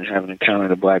Wesleyan and having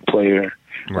encountered a black player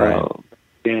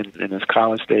in his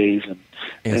college days.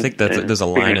 I think there's a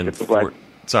line in I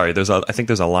think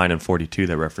there's a line in 42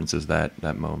 that references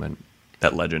that moment,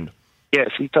 that legend.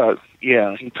 Yes, he talks.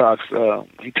 Yeah, he talks.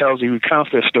 He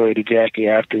recounts that story to Jackie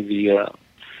after the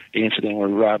incident where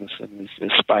Robinson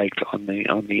is spiked on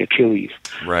the Achilles.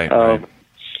 Right.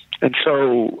 And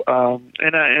so,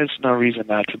 it's no reason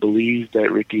not to believe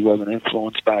that Rickey wasn't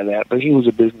influenced by that, but he was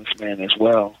a businessman as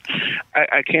well.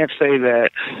 I can't say that,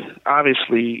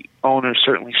 obviously, owners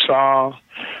certainly saw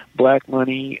black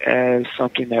money as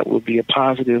something that would be a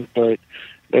positive, but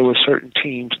there were certain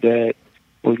teams that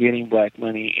were getting black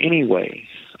money anyway,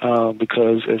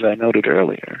 because, as I noted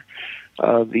earlier,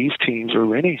 these teams were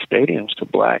renting stadiums to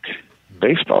black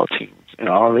baseball teams and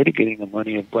already getting the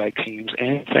money of black teams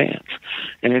and fans.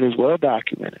 And it is well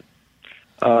documented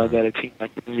that a team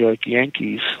like the New York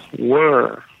Yankees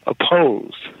were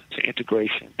opposed to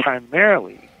integration.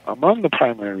 Primarily, among the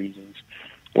primary reasons,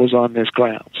 was on this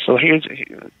ground. So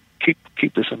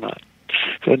keep this in mind.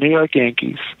 So the New York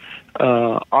Yankees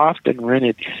often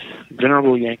rented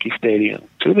Venerable Yankee Stadium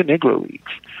to the Negro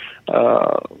Leagues.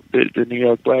 The New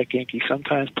York Black Yankees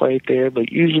sometimes played there,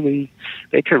 but usually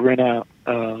they could rent out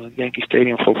Yankee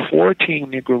Stadium for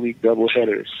 14 Negro League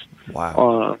doubleheaders.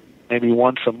 Wow. Maybe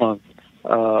once a month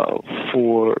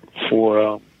for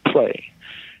play.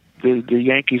 the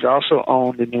Yankees also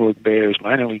own the Newark Bears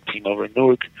minor league team over in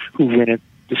Newark, who rented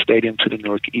the stadium to the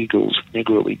Newark Eagles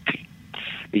Negro League team.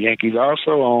 The Yankees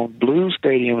also own Blues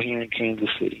Stadium here in Kansas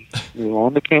City. They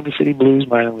own the Kansas City Blues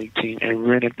minor league team and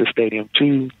rented the stadium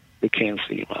to the Kansas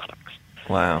City Monarchs.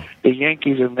 Wow. The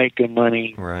Yankees are making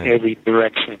money every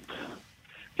direction.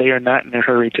 They are not in a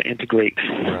hurry to integrate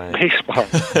baseball.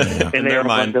 Yeah. And they are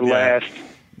among the last.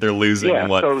 They're losing,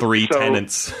 three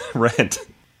tenants rent.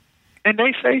 And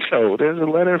they say so. There's a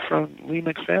letter from Lee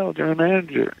McPhail, general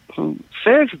manager, who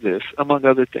says this, among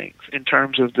other things, in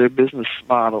terms of their business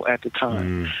model at the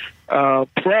time.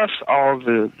 Plus all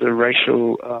the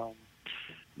racial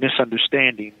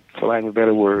misunderstanding, for lack of a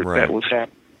better word, that was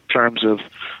happening in terms of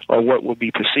or what would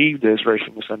be perceived as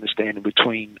racial misunderstanding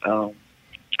between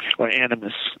or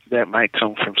animus that might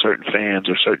come from certain fans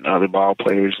or certain other ball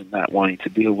players and not wanting to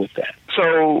deal with that.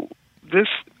 So this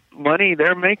money,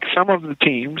 they're making some of the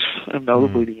teams, and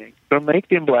notably the Yankees, they're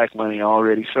making black money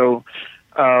already. So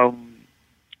the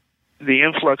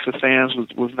influx of fans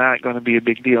was not going to be a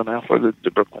big deal. Now for the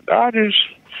Brooklyn Dodgers,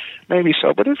 maybe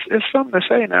so, but it's something to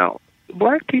say now.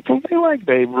 Black people, they like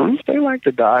Babe Ruth, they like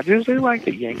the Dodgers, they like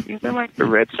the Yankees, they like the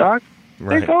Red Sox.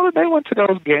 They went to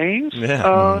those games.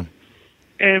 Yeah.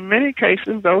 In many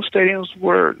cases, those stadiums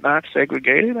were not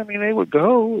segregated. I mean, they would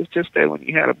go. It's just that when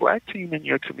you had a black team in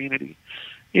your community,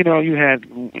 you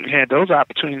had those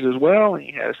opportunities as well, and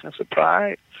you had a sense of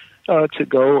pride to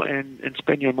go and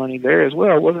spend your money there as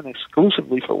well. It wasn't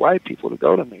exclusively for white people to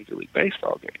go to Major League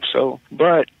Baseball games. So,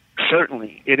 but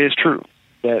certainly it is true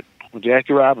that when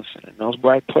Jackie Robinson and those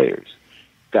black players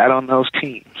got on those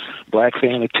teams, black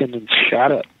fan attendance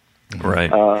shot up.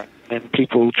 Right. And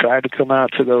people tried to come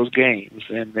out to those games,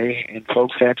 and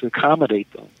folks had to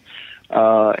accommodate them.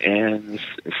 And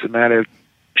it's a matter of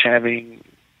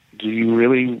do you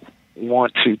really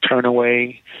want to turn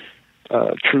away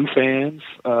true fans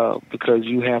because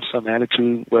you have some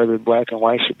attitude whether black and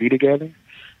white should be together?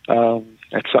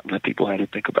 That's something that people had to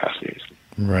think about seriously.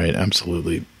 Right,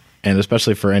 absolutely. And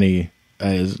especially for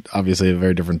is obviously a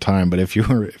very different time, but if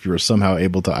you were somehow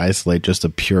able to isolate just a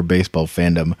pure baseball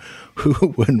fandom, who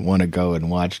wouldn't want to go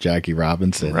and watch Jackie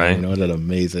Robinson? Right. What an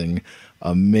amazing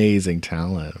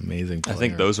talent, amazing player. I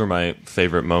think those were my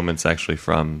favorite moments actually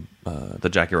from the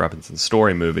Jackie Robinson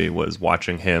Story movie, was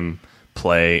watching him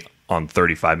play on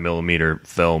 35 millimeter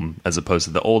film as opposed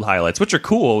to the old highlights, which are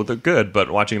cool, they're good,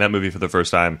 but watching that movie for the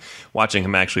first time, watching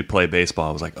him actually play baseball,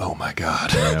 I was like, oh my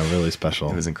God. Yeah, really special.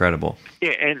 It was incredible.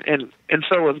 Yeah, and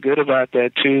so what's good about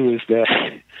that too is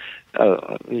that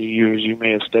you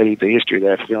may have studied the history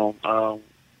of that film.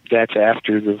 That's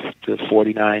after the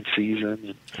 49 season.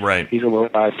 And right. He's a little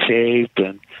out of shape,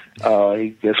 and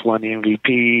he just won the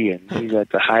MVP, and he's at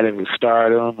the height of his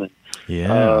stardom. And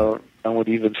I would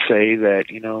even say that,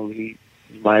 he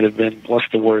might have been, what's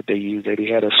the word they use, that he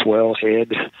had a swell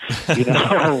head,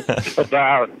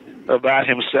 about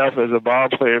himself as a ball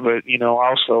player, but,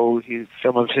 also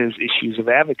some of his issues of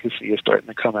advocacy are starting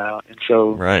to come out. And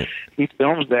so he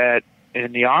films that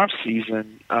in the off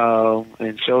season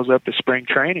and shows up at spring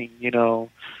training, later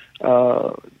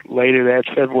that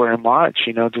February and March,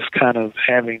 just kind of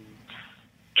having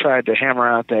tried to hammer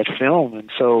out that film. And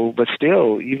so, but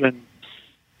still, even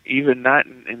not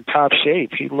in top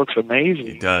shape, he looks amazing.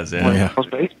 He does, yeah. Those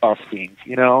baseball scenes,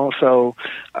 so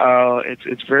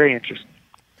it's very interesting.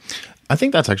 I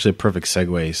think that's actually a perfect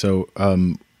segue. So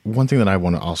one thing that I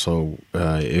want to also,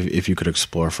 if you could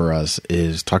explore for us,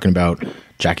 is talking about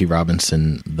Jackie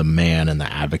Robinson, the man and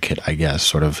the advocate, I guess,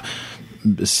 sort of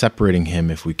separating him,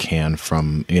 if we can,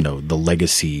 from, the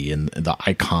legacy and the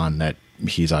icon that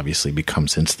he's obviously become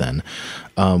since then.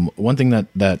 One thing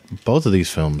that both of these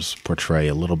films portray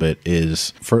a little bit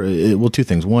is two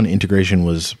things. One, integration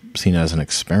was seen as an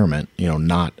experiment,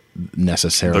 not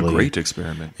necessarily the great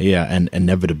experiment. Yeah, and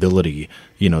inevitability,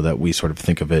 that we sort of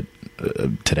think of it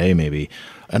today maybe.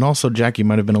 And also Jackie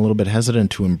might have been a little bit hesitant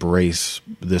to embrace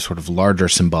this sort of larger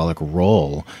symbolic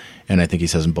role. And I think he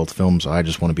says in both films, I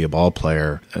just want to be a ball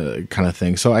player kind of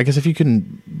thing. So I guess if you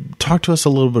can talk to us a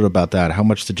little bit about that, how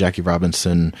much did Jackie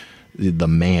Robinson, the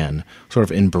man, sort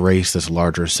of embrace this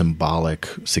larger symbolic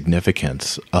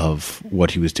significance of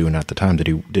what he was doing at the time? Did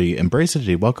he embrace it? Did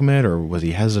he welcome it? Or was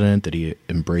he hesitant? Did he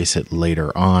embrace it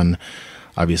later on?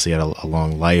 Obviously, he had a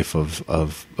long life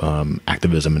of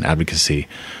activism and advocacy.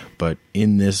 But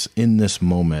in this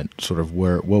moment, sort of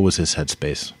what was his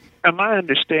headspace? And my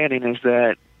understanding is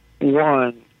that,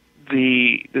 one,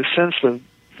 the sense of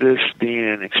this being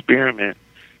an experiment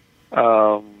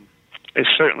is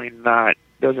certainly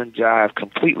doesn't jive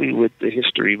completely with the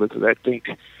history, because I think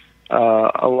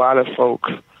a lot of folk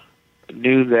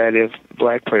knew that if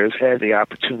black players had the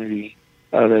opportunity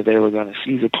that they were going to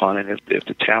seize upon it if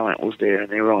the talent was there, and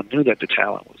they all knew that the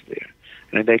talent was there,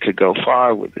 and they could go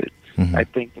far with it. Mm-hmm. I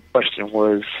think the question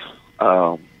was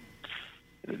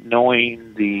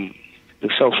knowing the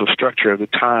social structure of the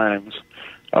times,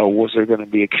 was there going to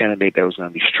be a candidate that was going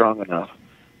to be strong enough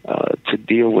to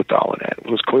deal with all of that? It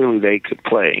was clearly they could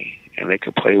play, and they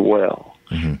could play well.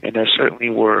 Mm-hmm. And there certainly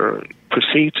were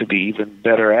perceived to be even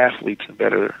better athletes and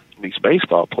better, at least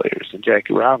baseball players, than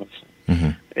Jackie Robinson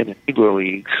in the Negro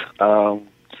Leagues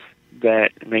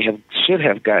that should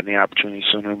have gotten the opportunity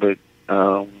sooner, but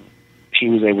he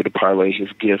was able to parlay his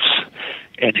gifts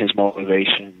and his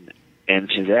motivation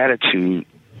and his attitude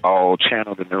all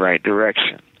channeled in the right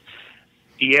direction.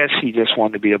 Yes, he just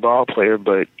wanted to be a ball player,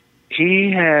 but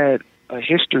he had a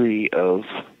history of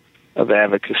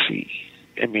advocacy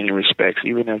in many respects,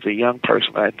 even as a young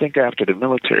person. I think after the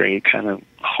military, it kind of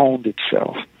honed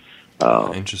itself.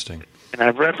 Interesting. And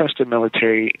I've referenced the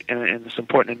military, and it's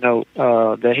important to note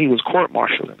that he was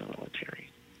court-martialed in the military.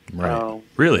 Right.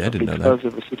 Really? I didn't know that. Because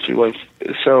of the situation.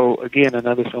 So, again,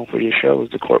 another film for your show is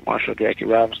the court-martial Jackie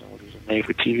Robinson, which was a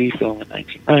made-for-TV film in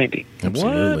 1990.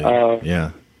 Absolutely.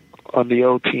 Yeah. On the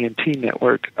old TNT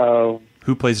network.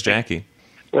 Who plays Jackie?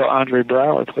 Well, Andre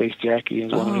Brower plays Jackie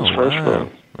in one of his first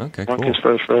roles. Okay, One cool. of his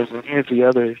first roles. And here's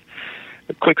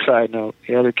a quick side note.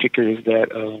 The other kicker is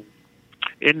that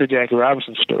in the Jackie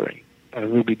Robinson story,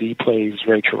 Ruby Dee plays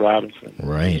Rachel Robinson,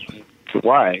 right, his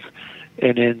wife.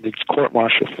 And in the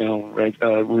court-martial film,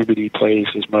 Ruby Dee plays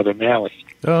his mother, Mally.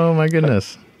 Oh, my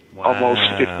goodness. Almost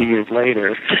 50 years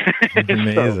later.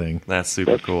 Amazing. So, that's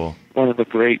super cool. One of the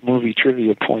great movie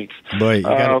trivia points. Boy, you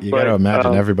got to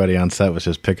imagine everybody on set was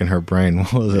just picking her brain.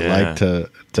 What was it like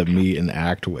to meet and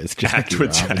act with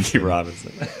Jackie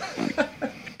Robinson?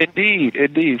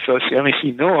 Indeed. So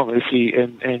she knew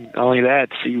him, and only that,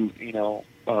 she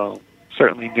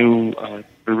certainly knew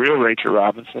the real Rachel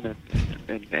Robinson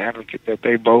and the advocate that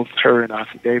her and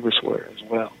Ossie Davis were as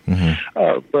well.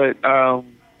 Mm-hmm.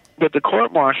 But the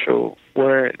court-martial,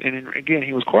 and again,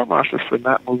 he was court-martialed for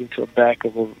not moving to the back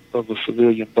of a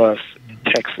civilian bus in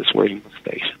Texas where he was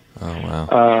stationed. Oh,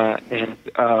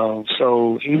 wow.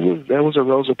 So there was a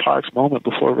Rosa Parks moment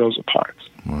before Rosa Parks.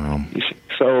 Wow.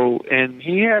 So, and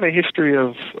he had a history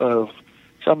of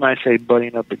some might say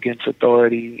butting up against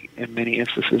authority in many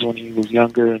instances when he was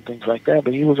younger and things like that,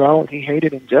 but he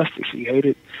hated injustice. He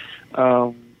hated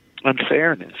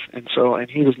unfairness. And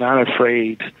he was not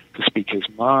afraid to speak his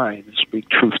mind and speak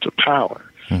truth to power.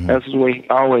 Mm-hmm. That's the way he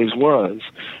always was.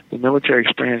 The military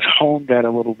experience honed that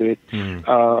a little bit.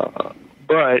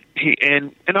 But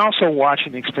and also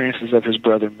watching the experiences of his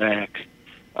brother Mac,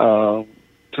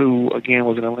 who again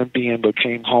was an Olympian but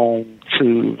came home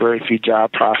to very few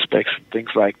job prospects and things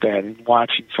like that, and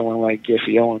watching someone like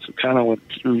Jesse Owens who kind of went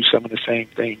through some of the same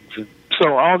things. And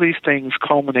so all these things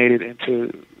culminated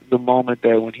into the moment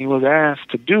that when he was asked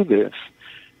to do this,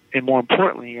 and more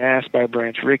importantly, asked by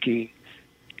Branch Rickey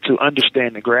to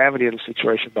understand the gravity of the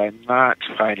situation by not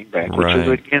fighting back, which is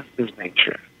against his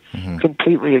nature,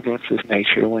 completely against his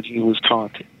nature when he was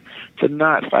taunted, to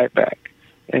not fight back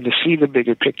and to see the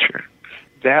bigger picture.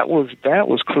 That was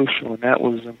crucial, and that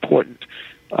was important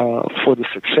for the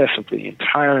success of the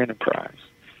entire enterprise.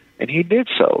 And he did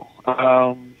so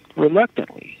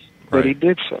reluctantly, but he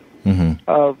did so.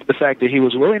 The fact that he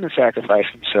was willing to sacrifice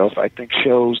himself, I think,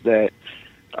 shows that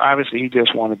obviously he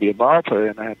just wanted to be a ball player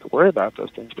and not have to worry about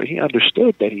those things, but he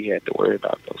understood that he had to worry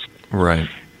about those things. Right.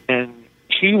 And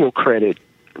he will credit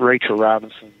Rachel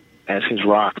Robinson as his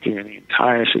rock during the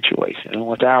entire situation. And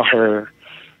without her,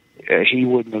 he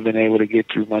wouldn't have been able to get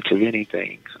through much of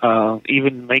anything.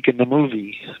 Even making the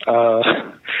movie of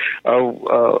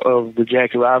the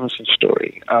Jackie Robinson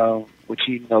story, which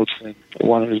he notes in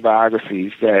one of his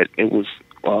biographies that it was,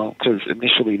 because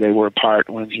initially they were apart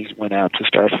when he went out to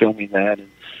start filming that, and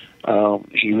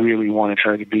he really wanted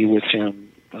her to be with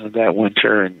him that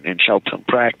winter and help him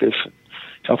practice and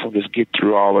help him just get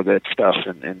through all of that stuff.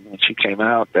 And when she came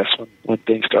out, that's when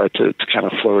things started to kind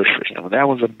of flourish for him. And that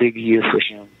was a big year for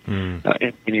him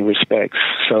in many respects.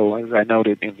 So, as I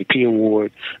noted, MVP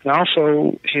award. And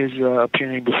also his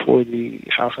appearing before the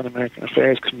House Un-American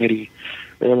Affairs Committee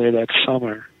earlier that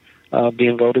summer,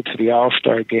 being voted to the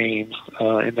All-Star game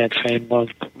in that same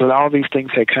month. But all these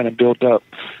things had kind of built up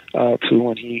to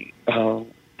when he...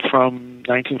 from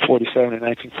 1947 to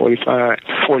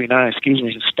 1949,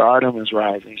 his stardom is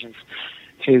rising.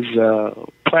 His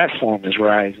platform is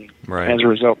rising as a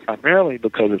result, primarily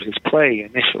because of his play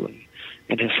initially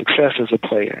and his success as a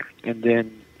player. And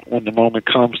then when the moment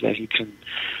comes that he can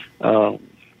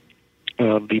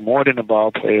be more than a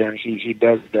ball player, he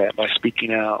does that by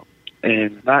speaking out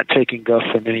and not taking guff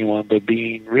from anyone, but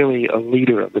being really a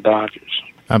leader of the Dodgers.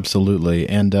 Absolutely.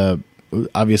 And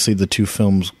obviously the two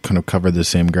films kind of cover the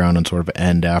same ground and sort of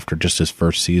end after just his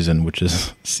first season, which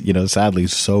is, sadly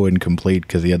so incomplete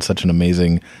because he had such an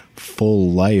amazing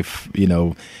full life.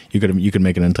 You could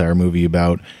make an entire movie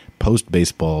about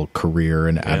post-baseball career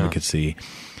and advocacy.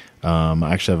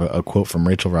 I actually have a quote from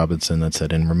Rachel Robinson that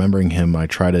said, "In remembering him, I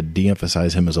try to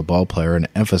de-emphasize him as a ball player and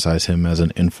emphasize him as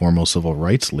an informal civil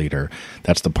rights leader."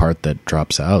 That's the part that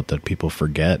drops out, that people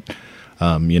forget.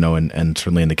 And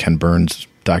certainly in the Ken Burns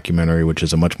documentary, which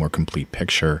is a much more complete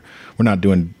picture. We're not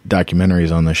doing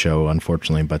documentaries on the show,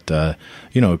 unfortunately, but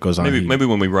it goes on. Maybe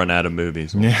when we run out of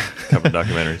movies, we'll cover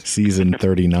documentaries. Season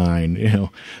 39,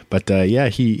 But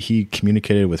he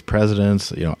communicated with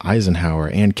presidents, Eisenhower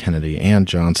and Kennedy and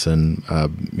Johnson.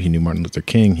 He knew Martin Luther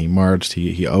King. He marched.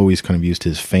 He always kind of used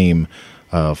his fame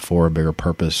for a bigger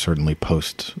purpose. Certainly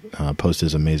post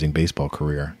his amazing baseball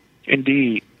career.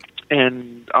 Indeed.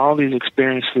 And all these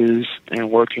experiences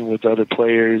and working with other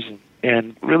players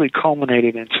and really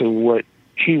culminated into what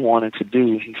he wanted to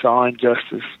do. He saw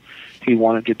injustice. He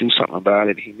wanted to do something about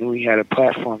it. He knew he had a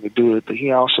platform to do it, but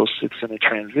he also sits in a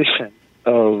transition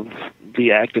of the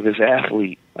activist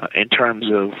athlete in terms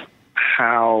of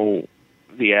how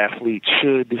the athlete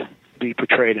should be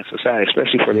portrayed in society,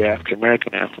 especially for the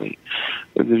African-American athlete.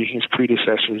 His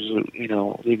predecessors,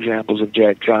 the examples of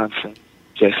Jack Johnson,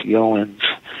 Jesse Owens,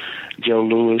 Joe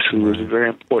Louis, who was a very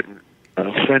important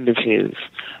friend of his,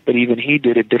 but even he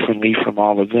did it differently from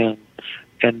all of them,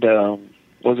 and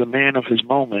was a man of his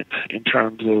moment in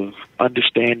terms of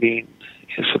understanding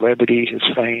his celebrity, his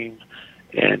fame,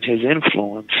 and his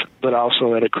influence, but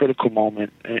also at a critical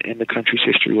moment in the country's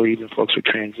history where even folks are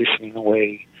transitioning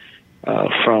away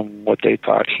from what they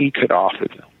thought he could offer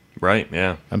them. Right,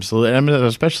 yeah. Absolutely. I mean,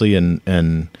 especially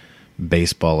in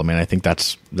baseball. I mean, I think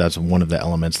that's one of the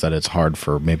elements that it's hard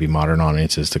for maybe modern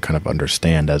audiences to kind of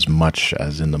understand as much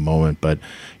as in the moment. But,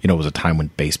 it was a time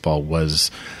when baseball was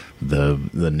the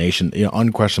nation,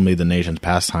 unquestionably the nation's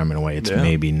pastime in a way. It's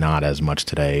maybe not as much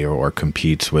today or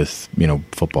competes with,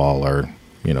 football or,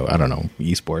 I don't know,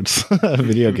 esports,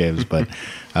 video games. But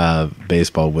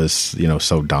baseball was,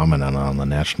 so dominant on the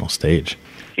national stage.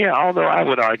 Yeah, although I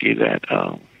would argue that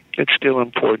it's still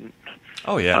important.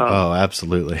 Oh, yeah.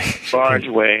 Absolutely. Large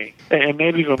way. And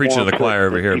maybe even preaching more to the choir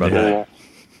over here about that.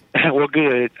 Well,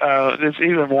 good. It's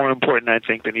even more important, I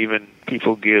think, than even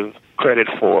people give credit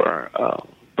for.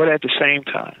 But at the same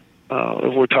time,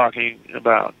 if we're talking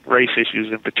about race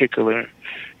issues in particular,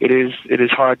 it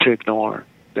is hard to ignore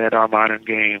that our modern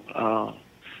game, for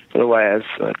the last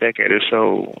decade or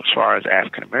so, as far as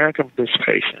African-American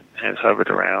participation, has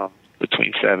hovered around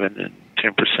between 7 and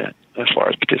 10% as far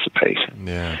as participation.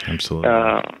 Yeah, absolutely.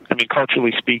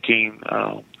 Culturally speaking,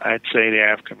 I'd say the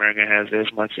African American has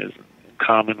as much as in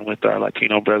common with our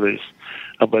Latino brothers,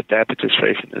 but that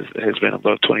participation has been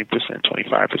above 20%,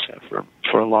 25%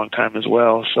 for a long time as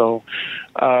well. So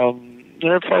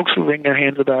there are folks who wring their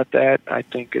hands about that. I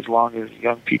think as long as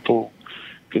young people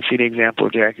can see the example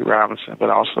of Jackie Robinson,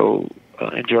 but also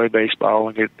enjoy baseball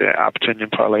and get the opportunity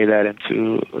to parlay that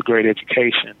into a great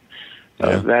education,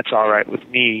 that's all right with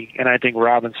me. And I think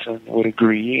Robinson would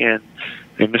agree, and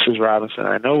Mrs. Robinson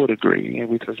I know would agree, and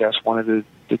because that's one of the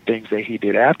things that he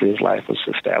did after his life was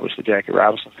to establish the Jackie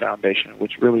Robinson Foundation,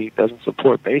 which really doesn't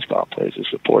support baseball players. It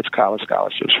supports college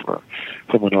scholarships for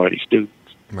minority students.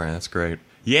 Right, that's great.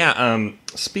 Yeah,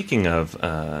 speaking of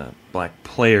black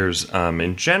players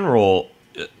in general,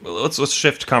 let's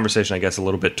shift conversation, I guess, a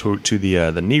little bit to the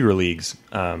Negro Leagues.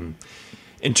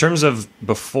 In terms of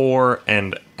before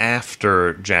and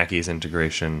after Jackie's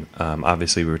integration,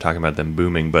 obviously we were talking about them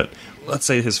booming, but let's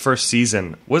say his first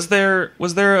season, was there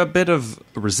a bit of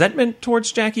resentment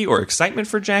towards Jackie or excitement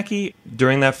for Jackie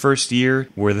during that first year?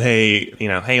 Were they,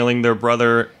 hailing their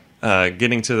brother,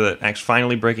 getting to the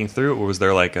finally breaking through, or was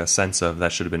there like a sense of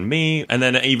that should have been me? And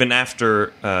then even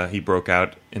after he broke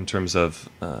out, in terms of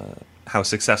how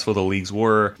successful the leagues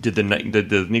were, did the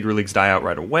Negro Leagues die out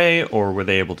right away, or were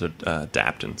they able to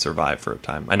adapt and survive for a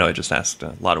time? I know I just asked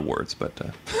a lot of words, but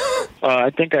I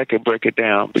think I could break it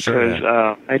down because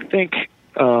sure, I think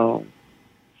depending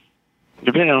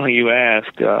on who you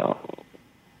ask, the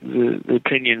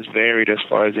opinions varied as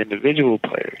far as individual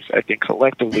players. I think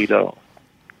collectively, though,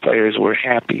 players were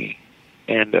happy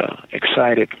and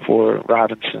excited for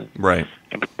Robinson, right,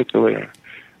 in particular.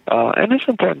 And it's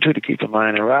important, too, to keep in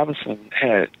mind that Robinson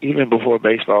had, even before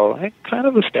baseball, had kind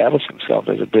of established himself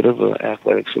as a bit of an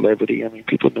athletic celebrity. I mean,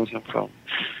 people knew him from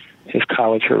his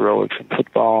college heroics in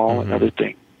football and other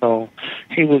things. So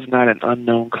he was not an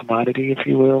unknown commodity, if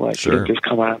you will. Like, he didn't just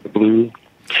come out of the blue.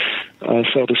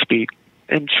 so to speak.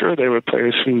 And sure, there were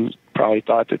players who probably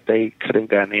thought that they could have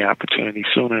gotten the opportunity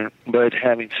sooner. But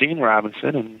having seen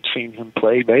Robinson and seen him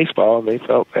play baseball, they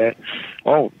felt that,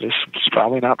 oh, this is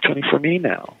probably an opportunity for me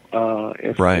now,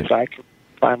 if I can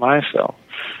find myself.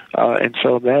 And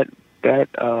so that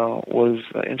was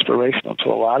inspirational to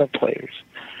a lot of players.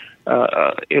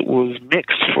 It was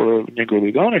mixed for Negro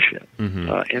League ownership,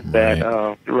 in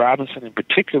that Robinson in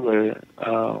particular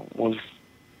was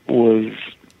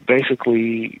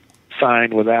basically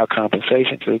signed without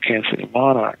compensation to the Kansas City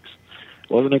Monarchs. It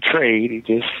wasn't a trade, he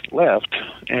just left.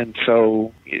 And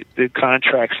so the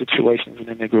contract situations in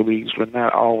the Negro Leagues were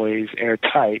not always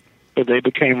airtight, but they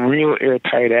became real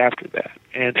airtight after that.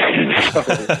 And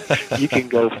so you can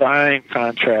go find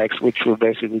contracts which were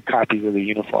basically copies of the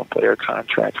uniform player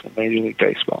contracts in Major League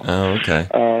Baseball. Oh, okay.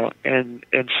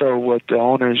 And so what the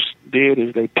owners did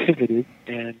is they pivoted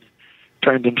and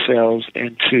turned themselves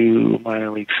into a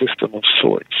minor league system of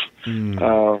sorts.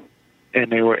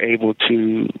 And they were able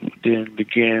to then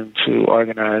begin to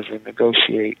organize and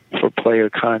negotiate for player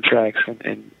contracts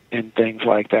and things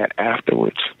like that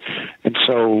afterwards. And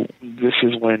so this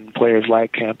is when players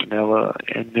like Campanella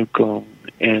and Newcomb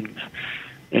and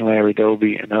Larry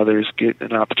Doby and others get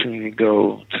an opportunity to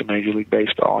go to Major League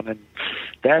Baseball. And then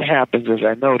that happens, as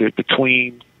I noted,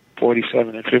 between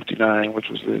 47 and 59, which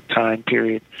was the time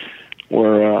period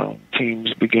where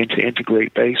teams begin to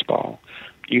integrate baseball.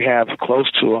 You have close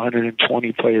to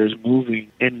 120 players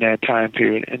moving in that time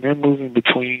period, and they're moving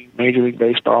between Major League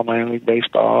Baseball, minor league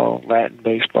baseball, Latin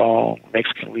baseball,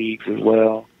 Mexican leagues as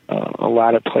well. A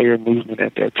lot of player movement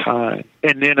at that time.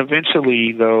 And then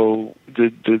eventually, though,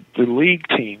 the league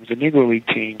teams, the Negro League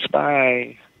teams,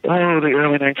 by the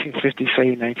early 1950s,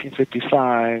 say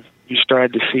 1955, you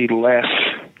started to see less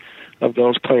of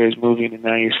those players moving, and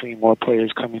now you're seeing more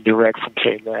players coming direct from,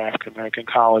 say, the African-American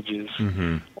colleges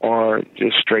or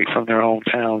just straight from their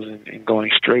hometowns and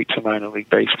going straight to minor league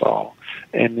baseball.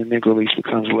 And the Negro Leagues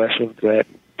becomes less of that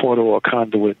portal or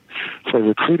conduit for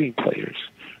recruiting players.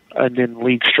 And then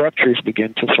league structures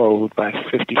begin to fold by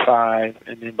 55,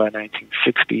 and then by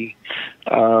 1960,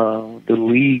 the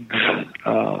leagues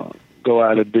go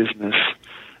out of business.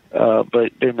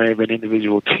 But there may have been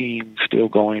individual teams still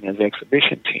going as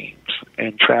exhibition teams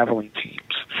and traveling teams.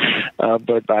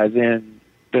 But by then,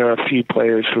 there are a few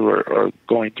players who are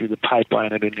going through the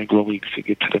pipeline of the Negro Leagues to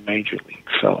get to the Major League.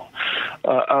 So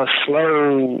a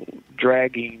slow,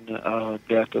 dragging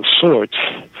death of sorts,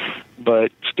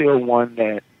 but still one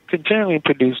that continually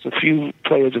produced a few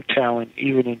players of talent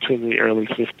even into the early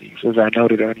 50s. As I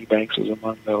noted, Ernie Banks was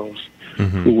among those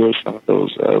who were some of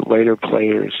those later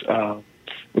players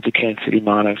with the Kansas City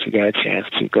Monarchs who got a chance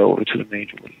to go over to the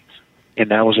Major Leagues.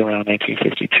 And that was around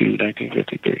 1952,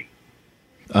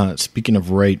 1953. Speaking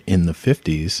of right in the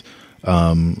 50s,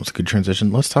 it's a good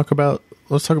transition. Let's talk about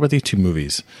these two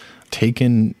movies,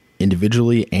 taken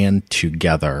individually and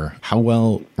together. How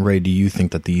well, Ray, do you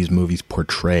think that these movies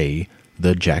portray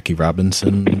the Jackie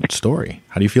Robinson story?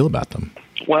 How do you feel about them?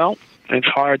 Well, it's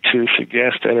hard to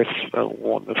suggest that if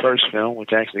the first film,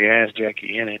 which actually has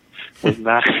Jackie in it, was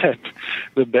not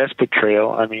the best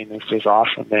portrayal. I mean, it's just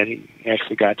awesome that he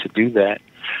actually got to do that.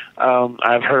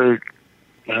 I've heard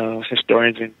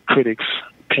historians and critics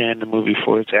pan the movie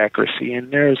for its accuracy, and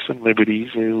there are some liberties.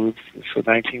 It's a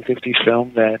 1950s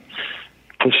film that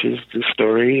pushes the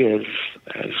story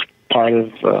as part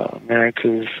of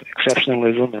America's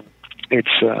exceptionalism and its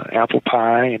apple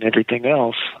pie and everything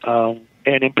else.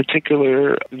 And in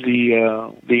particular,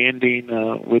 the ending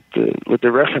with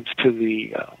the reference to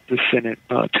the Senate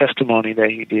testimony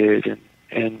that he did,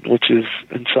 and which is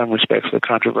in some respects a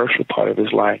controversial part of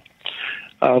his life.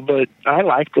 But I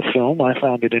liked the film. I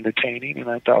found it entertaining, and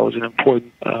I thought it was an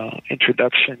important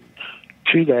introduction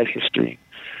to that history.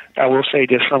 I will say,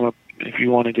 just if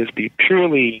you want to just be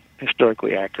purely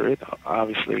historically accurate,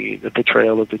 obviously the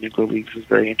portrayal of the Negro Leagues is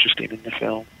very interesting in the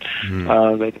film.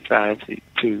 They decided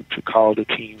to call the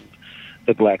team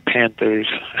the Black Panthers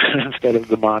instead of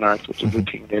the Monarchs, which is the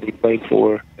team that he played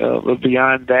for. But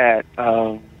beyond that,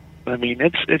 I mean,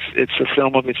 it's a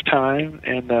film of its time,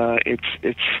 and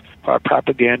it's part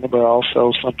propaganda, but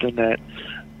also something that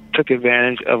took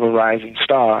advantage of a rising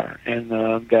star, and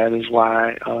that is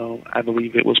why I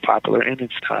believe it was popular in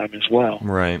its time as well.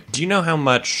 Right. Do you know how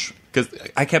much... Because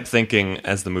I kept thinking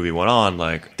as the movie went on,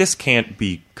 like, this can't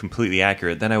be completely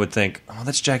accurate. Then I would think, oh,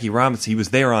 that's Jackie Robinson. He was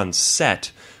there on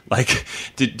set. Like,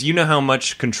 do you know how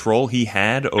much control he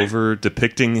had over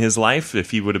depicting his life?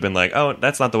 If he would have been like, oh,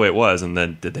 that's not the way it was, and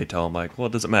then did they tell him, like, well,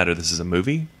 it doesn't matter, this is a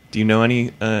movie? Do you know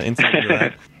any insight into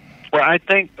that? Well, I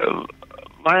think...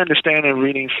 my understanding of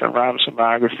reading some Robinson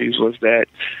biographies was that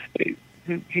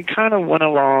he kind of went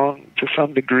along to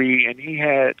some degree, and he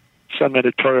had some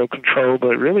editorial control,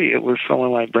 but really it was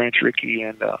someone like Branch Rickey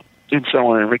and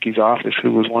someone in Ricky's office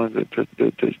who was one of the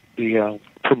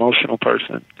promotional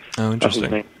person. Oh, interesting.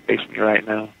 Whose name escapes me right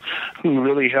now, who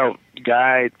really helped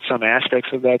guide some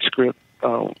aspects of that script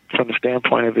from the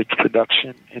standpoint of its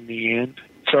production in the end.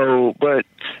 So, but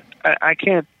I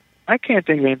can't think of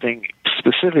anything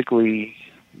specifically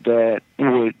that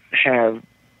would have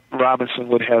Robinson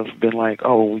would have been like,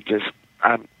 oh, we're just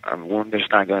not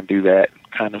going to do that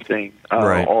kind of thing,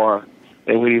 right. Or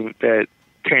that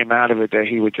came out of it that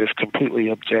he would just completely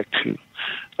object to.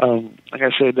 Like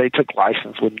I said, they took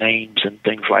license with names and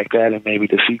things like that, and maybe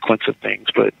the sequence of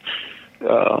things. But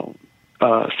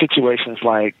situations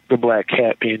like the black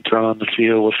cat being thrown on the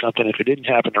field was something. If it didn't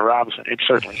happen to Robinson, it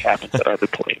certainly happened to other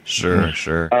players. Sure.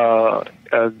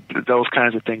 Those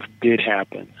kinds of things did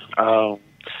happen.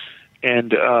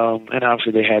 And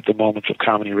obviously they had the moments of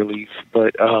comedy relief,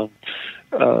 but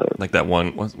like that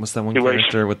one. What's that one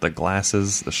character with the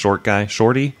glasses? The short guy,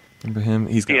 Shorty. Remember him?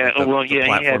 He's got the platform shoes. He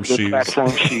had the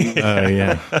platform shoes.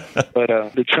 Yeah.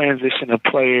 But the transition of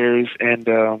players, and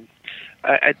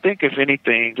I think if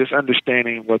anything, just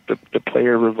understanding what the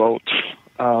player revolts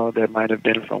that might have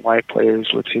been from white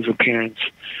players with his appearance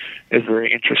is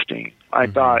very interesting. I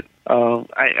thought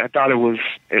I thought it was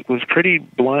pretty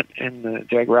blunt in the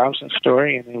Jack Robinson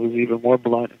story, and it was even more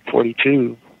blunt in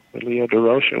 42 with Leo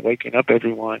DeRocha waking up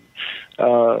everyone,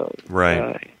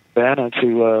 right? Vanna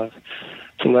to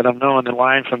let them know. And the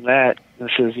line from that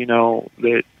says,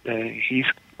 that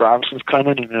Robinson's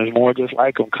coming, and there's more just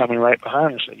like him coming right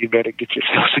behind us. So you better get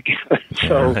yourselves together.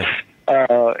 So,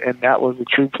 and that was the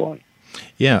true point.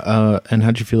 Yeah. And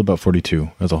how'd you feel about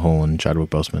 42 as a whole and Chadwick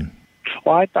Boseman?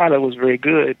 Well, I thought it was very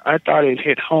good. I thought it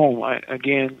hit home.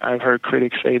 I've heard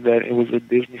critics say that it was a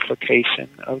Disneyfication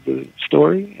of the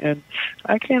story, and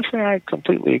I can't say I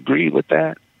completely agree with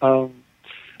that.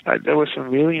 There were some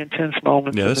really intense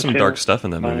moments. Yeah, there's some dark stuff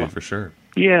in that movie for sure.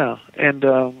 Yeah, and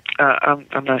I'm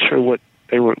not sure what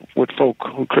folk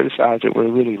who criticized it were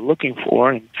really looking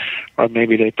for, or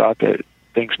maybe they thought that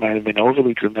things might have been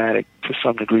overly dramatic to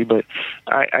some degree, but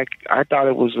I thought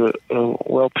it was a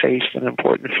well-paced and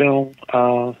important film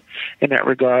in that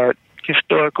regard.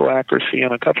 Historical accuracy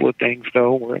on a couple of things,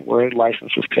 though, where a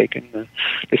license was taken, the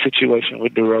situation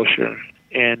with DeRocha.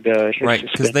 And right,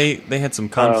 because they had some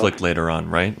conflict later on,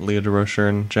 right? Leo DeRocha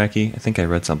and Jackie. I think I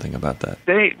read something about that.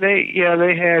 They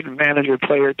had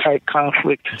manager-player type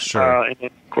conflict, sure. And then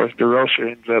of course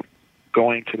DeRocha ends up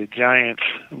going to the Giants.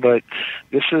 But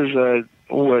this is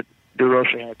what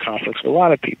DeRocha had conflicts with a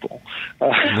lot of people.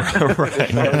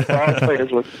 Right. All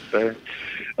players with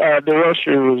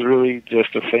DeRocha was really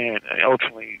just a fan.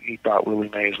 Ultimately, he thought Willie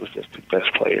Mays was just the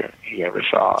best player he ever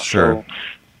saw. Sure. So,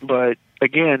 but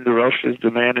again, DeRocha is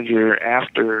the manager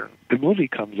after the movie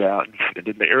comes out,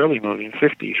 in the early movie in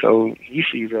 50. So he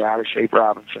sees an out-of-shape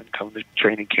Robinson come to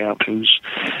training camp who's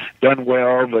done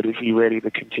well, but is he ready to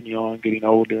continue on getting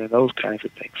older and those kinds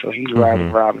of things. So he's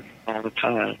riding Robinson all the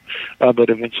time, but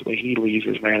eventually he leaves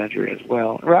as manager as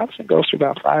well. And Robinson goes through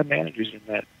about 5 managers in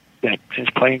that his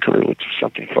playing career, which is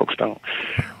something folks don't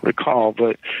recall.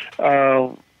 But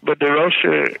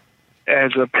DeRocha,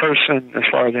 as a person, as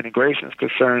far as integration is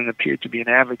concerned, appeared to be an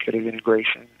advocate of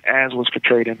integration, as was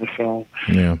portrayed in the film.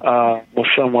 Yeah. Was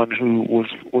someone who was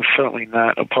certainly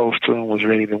not opposed to and was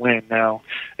ready to win. Now,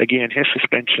 again, his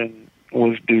suspension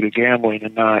was due to gambling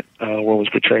and not what was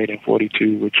portrayed in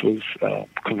 42, which was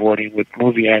cavorting with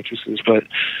movie actresses. But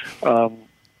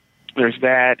there's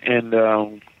that,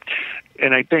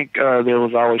 and I think there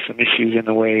was always some issues in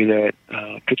the way that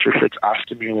pitcher Fritz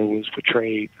Ostermuller was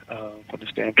portrayed from the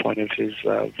standpoint of his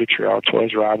vitriol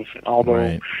towards Robinson. Although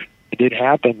it did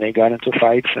happen, they got into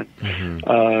fights, and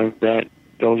that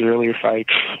those earlier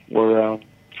fights were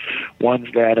ones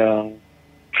that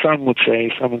some would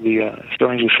say, some of the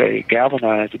historians would say,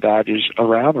 galvanized the Dodgers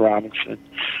around Robinson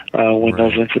when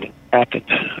those incidents happened.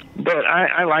 But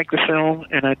I like the film,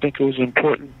 and I think it was an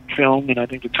important film, and I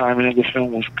think the timing of the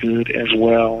film was good as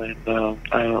well. And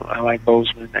I like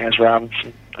Boseman as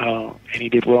Robinson, and he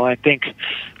did well. I think,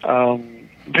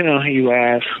 depending on who you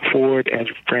ask, Ford as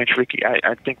Branch Rickey,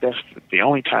 I think that's the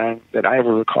only time that I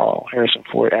ever recall Harrison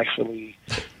Ford actually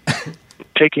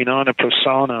taking on a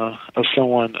persona of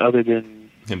someone other than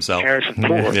himself. Harrison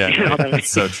Ford. Yeah, you know what I mean? It's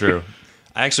so true.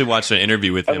 I actually watched an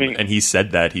interview with him, and he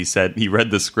said that. He said he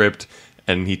read the script,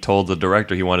 and he told the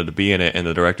director he wanted to be in it, and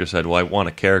the director said, "Well, I want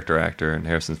a character actor." And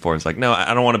Harrison Ford's like, "No,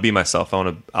 I don't want to be myself.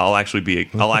 I'll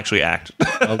actually act.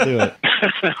 I'll do it."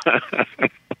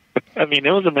 I mean,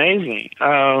 it was amazing.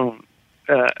 I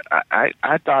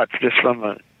thought just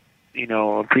from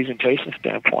a presentation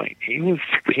standpoint, he was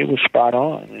spot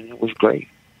on, and it was great.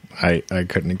 I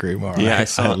couldn't agree more. Yeah,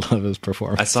 I love his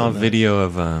performance. I saw a video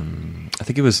of I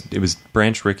think it was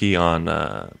Branch Rickey on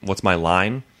What's My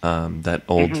Line, that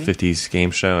old 50s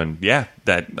game show, and yeah,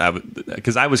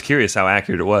 because I was curious how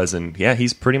accurate it was, and yeah,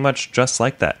 he's pretty much just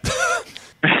like that.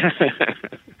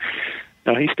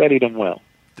 No, he studied him well.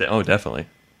 Oh, definitely.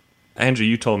 Andrew,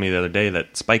 you told me the other day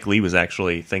that Spike Lee was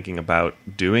actually thinking about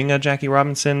doing a Jackie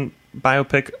Robinson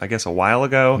biopic, I guess a while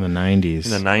ago. In the 90s.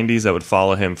 In the 90s, that would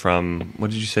follow him from, what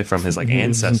did you say, from his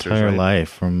ancestors, his entire right? life,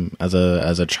 from as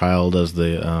a child, as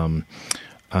the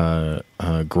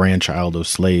grandchild of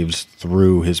slaves,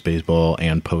 through his baseball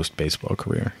and post-baseball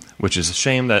career. Which is a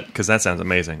shame, because that sounds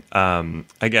amazing.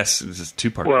 I guess this is a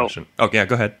two-part question. Oh, yeah,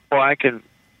 go ahead. Well, I can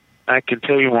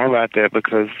tell you more about that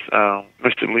because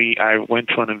Mr. Lee, I went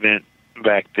to an event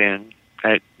back then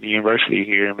at the university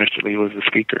here, and Mr. Lee was the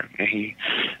speaker. And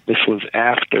this was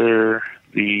after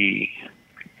the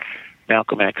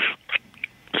Malcolm X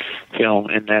film,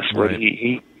 and that's where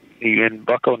he and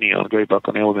Buck O'Neil, the great Buck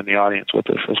O'Neil, was in the audience with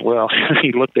us as well.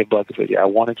 He looked at Buck and said, "Yeah, I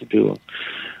wanted to do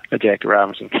a Jackie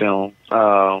Robinson film.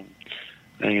 And,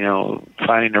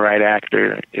 finding the right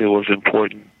actor, it was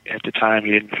important." At the time,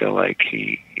 he didn't feel like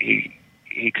he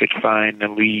could find the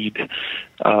lead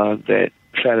that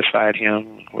satisfied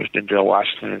him, which Denzel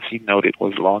Washington, as he noted,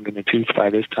 was long in the tooth by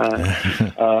this time.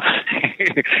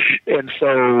 And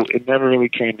so it never really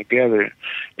came together.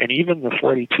 And even the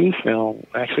 42 film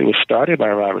actually was started by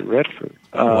Robert Redford.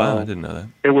 Oh, wow, I didn't know that.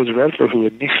 It was Redford who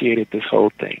initiated this whole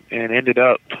thing and ended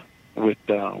up with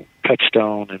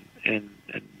Touchstone and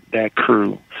that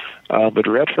crew. But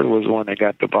Redford was the one that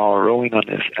got the ball rolling on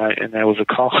this, and that was a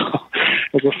call.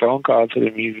 It was a phone call to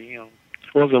the museum.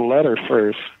 It was a letter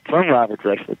first from Robert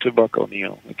Redford to Buck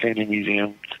O'Neil. It came to the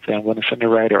museum saying, "I'm going to send a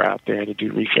writer out there to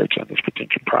do research on this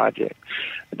potential project."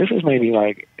 And this was maybe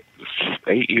like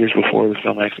 8 years before the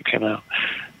film actually came out.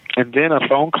 And then a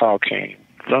phone call came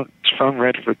from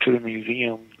Redford to the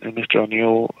museum, and Mr.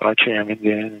 O'Neil, our chairman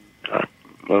then,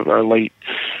 our late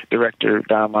director,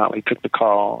 Don Motley, took the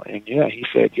call, and he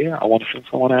said, I want to send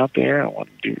someone out there. I want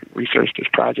to do research this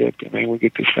project, and maybe we'll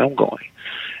get this film going.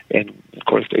 And, of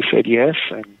course, they said yes,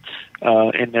 and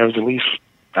there was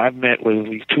I've met with at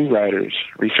least 2 writers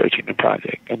researching the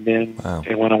project, and then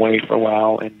it went away for a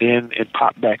while, and then it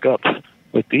popped back up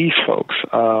with these folks.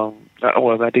 I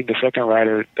think the second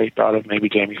writer they thought of, maybe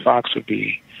Jamie Foxx, would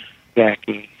be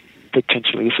backing,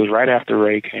 potentially. This was right after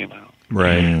Ray came out.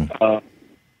 Right.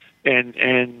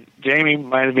 And Jamie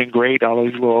might have been great, although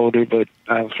he's a little older, but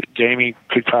Jamie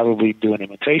could probably do an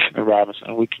imitation of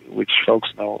Robinson, which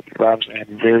folks know Robinson had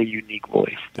a very unique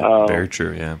voice. Very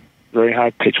true, yeah. Very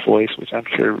high-pitched voice, which I'm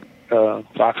sure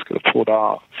Fox could have pulled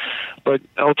off. But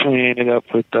ultimately ended up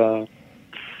with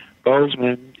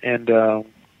Bozeman and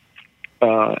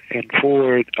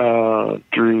Ford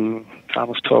through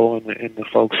Thomas Toll and the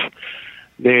folks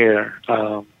there.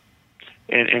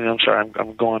 And I'm sorry,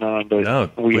 I'm going on,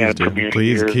 but we had a premiere here.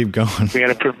 Please keep going. We had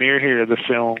a premiere here of the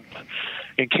film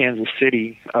in Kansas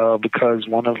City because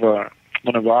one of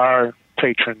our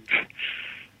patrons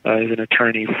is an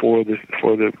attorney for the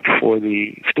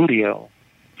studio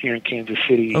here in Kansas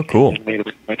City. Oh, cool! And made a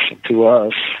connection to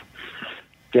us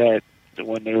that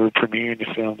when they were premiering the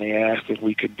film, they asked if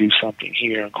we could do something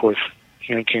here. Of course,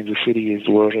 here in Kansas City is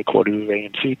the world headquarters of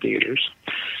AMC Theaters.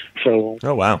 So,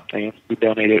 we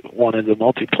donated one of the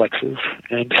multiplexes,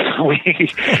 and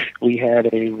we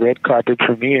had a red carpet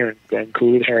premiere that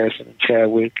included Harrison and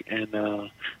Chadwick and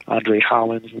Andre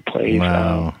Hollins, who played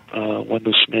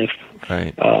Wendell Smith.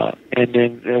 Right. And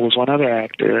then there was one other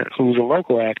actor who's a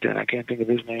local actor, and I can't think of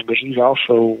his name, but he's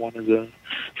also one of the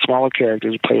smaller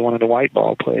characters, played one of the white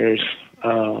ball players,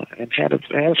 and had a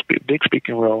big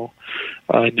speaking role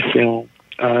in the film.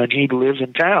 And he lives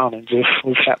in town and just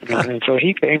was happening. And so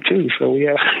he came too. So we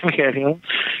had him.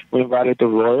 We invited the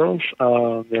Royals.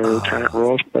 There were current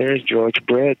Royals players, George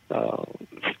Brett,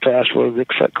 fast forward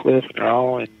Rick Sutcliffe and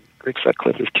all. And Rick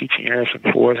Sutcliffe is teaching Harrison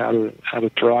Ford how to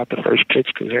throw out the first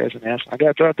pitch because Harrison asked, "I got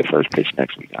to throw out the first pitch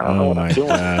next week. I don't know what I'm doing."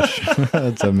 Gosh.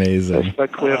 That's amazing. So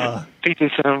Sutcliffe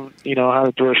teaches him, how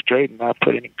to throw it straight and not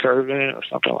put any curve in it or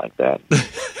something like that.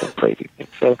 Some crazy thing.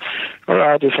 So we're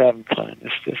all just having fun.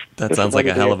 That sounds like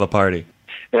a hell of a party.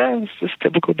 Yeah, it's just a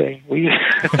typical day. You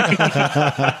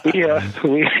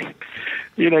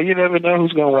never know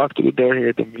who's going to walk through the door here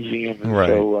at the museum. And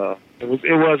so it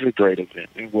was a great event.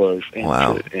 It was. And,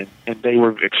 wow. And they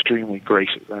were extremely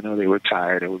gracious. I know they were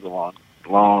tired. It was a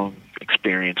long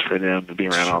experience for them to be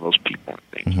around all those people and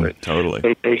things. But totally.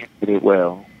 They handled it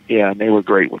well. Yeah, and they were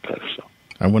great with us. So.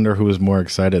 I wonder who was more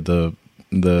excited, the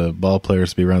the ball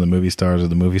players to be around the movie stars or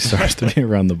the movie stars to be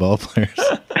around the ball players?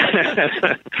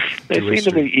 They seem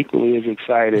to be equally as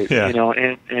excited, Yeah.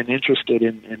 and interested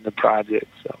in the project.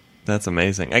 So That's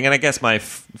amazing. And I guess my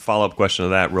follow-up question to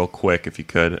that, real quick, if you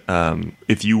could,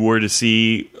 if you were to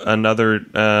see another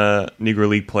Negro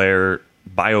League player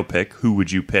biopic, who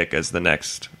would you pick as the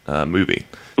next movie?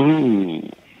 Ooh.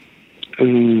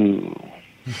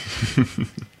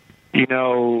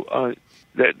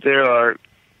 That there's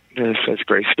such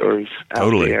great stories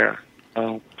out there.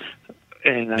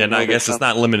 And I guess it's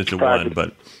not limited to one,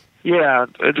 but yeah,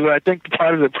 I think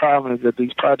part of the problem is that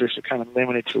these projects are kind of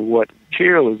limited to what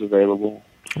material is available.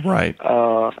 right.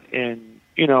 And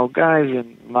guys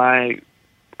in my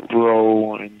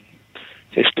role and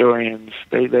historians,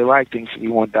 they like things to be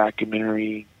more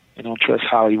documentary. They don't trust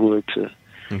Hollywood to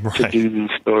do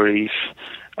these stories.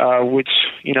 Which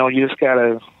you just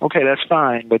gotta, okay, that's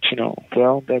fine, but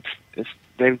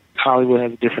Hollywood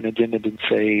has a different agenda than,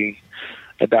 say,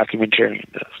 a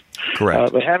documentarian does.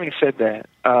 Correct. But having said that,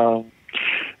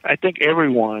 I think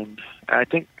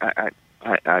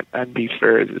I'd be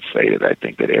fair to say that I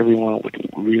think that everyone would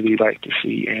really like to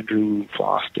see Andrew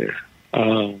Foster,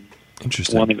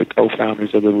 Interesting. one of the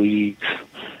co-founders of the league,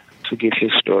 to get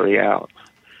his story out,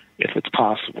 if it's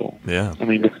possible. Yeah. I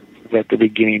mean, it's at the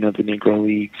beginning of the Negro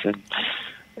Leagues, and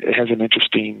it has an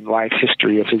interesting life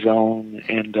history of his own,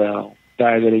 and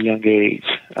died at a young age.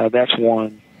 That's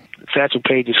one. Satchel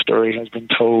Paige's story has been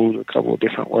told a couple of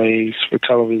different ways for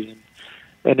television.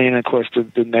 And then, of course,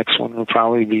 the next one will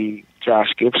probably be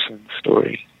Josh Gibson's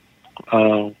story,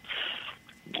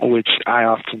 which I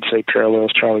often say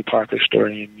parallels Charlie Parker's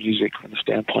story in music from the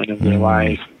standpoint of their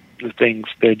life, the things,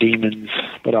 their demons,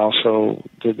 but also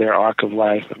their arc of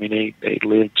life. I mean, they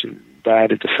lived to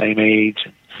died at the same age.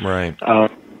 Right.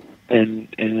 And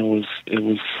it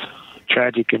was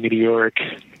tragic and meteoric.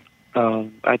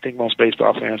 I think most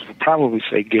baseball fans would probably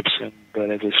say Gibson, but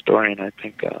as a historian, I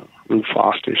think Rube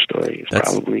Foster's story is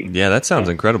probably... Yeah, that sounds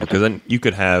incredible, because then you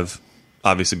could have,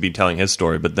 obviously, be telling his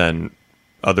story, but then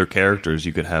other characters,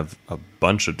 you could have a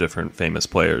bunch of different famous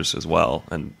players as well,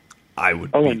 and I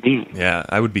would indeed. Yeah,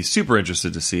 I would be super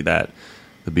interested to see that,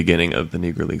 the beginning of the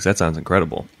Negro Leagues. That sounds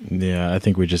incredible. Yeah, I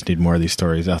think we just need more of these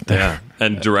stories out there. Yeah,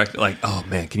 and direct, oh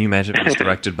man, can you imagine if it was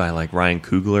directed by Ryan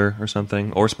Coogler or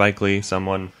something, or Spike Lee,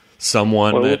 someone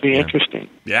Well, it that would be interesting.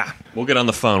 Yeah, we'll get on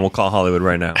the phone. We'll call Hollywood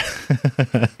right now.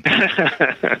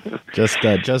 just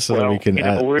so that we can.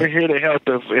 We're here to help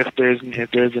if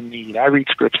there's a need. I read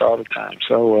scripts all the time,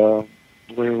 so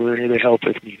we're here to help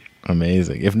if needed.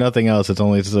 Amazing. If nothing else, it's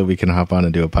only so we can hop on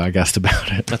and do a podcast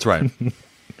about it. That's right.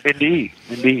 Indeed.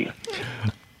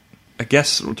 I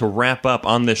guess to wrap up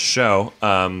on this show,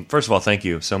 first of all, thank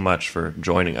you so much for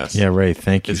joining us. Yeah, Ray,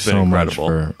 thank you It's been so much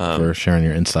incredible. for sharing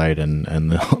your insight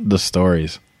and the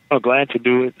stories. Oh, glad to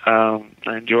do it. I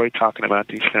enjoy talking about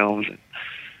these films,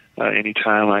 and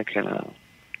anytime I can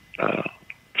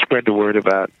spread the word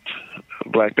about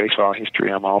Black baseball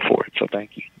history, I'm all for it. So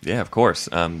thank you. Yeah, of course.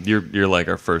 You're like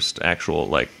our first actual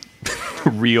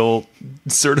real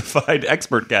certified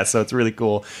expert guest, so it's really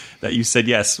cool that you said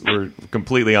yes. We're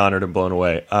completely honored and blown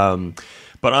away.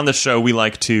 But on the show,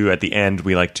 at the end,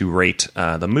 we like to rate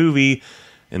the movie.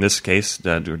 In this case,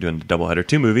 we're doing a doubleheader,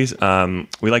 2 movies.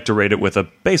 We like to rate it with a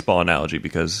baseball analogy,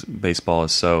 because baseball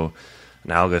is so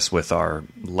analogous with our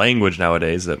language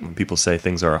nowadays that when people say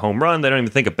things are a home run, they don't even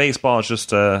think of baseball. It's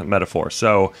just a metaphor.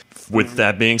 So with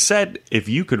that being said, if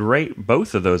you could rate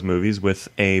both of those movies with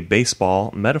a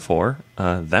baseball metaphor,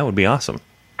 that would be awesome.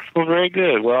 Well, very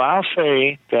good. Well, I'll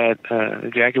say that the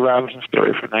Jackie Robinson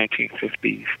story from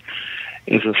 1950s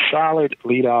is a solid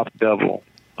leadoff double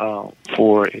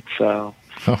for its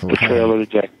portrayal of the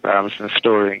Jackie Robinson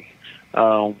story.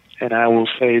 And I will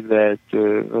say that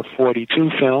the 42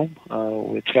 film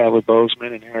with Chadwick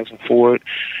Boseman and Harrison Ford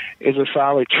is a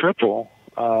solid triple.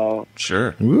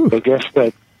 Sure. I guess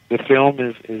that the film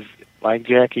is like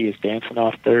Jackie, is dancing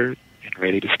off third and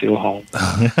ready to steal home.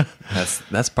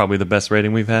 That's probably the best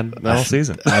rating we've had the whole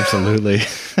season. Absolutely.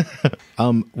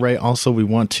 Ray, also, we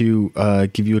want to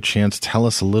give you a chance to tell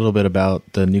us a little bit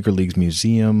about the Negro Leagues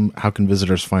Museum. How can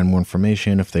visitors find more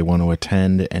information if they want to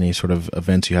attend any sort of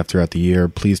events you have throughout the year?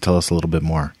 Please tell us a little bit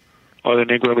more. Well, the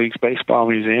Negro Leagues Baseball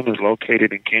Museum is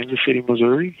located in Kansas City,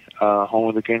 Missouri, home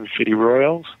of the Kansas City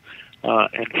Royals.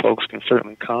 And folks can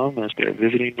certainly come as they're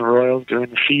visiting the Royals during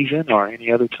the season or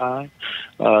any other time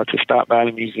to stop by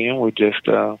the museum. We're just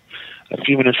a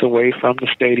few minutes away from the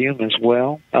stadium as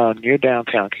well, near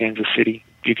downtown Kansas City.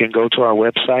 You can go to our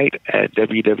website at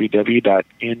www.nlbm.org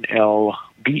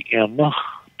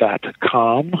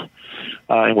sportsbase.com.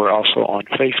 And we're also on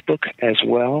Facebook as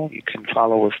well. You can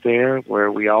follow us there,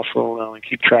 where we also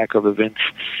keep track of events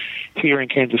here in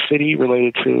Kansas City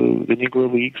related to the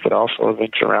Negro Leagues, but also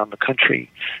events around the country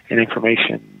and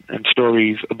information and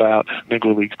stories about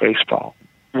Negro Leagues baseball.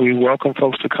 We welcome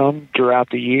folks to come throughout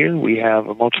the year. We have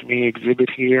a multimedia exhibit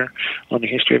here on the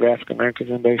history of African Americans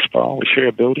in baseball. We share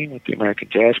a building with the American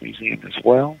Jazz Museum as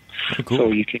well. Oh, cool. So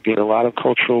you can get a lot of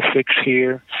cultural fix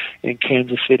here in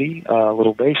Kansas City. A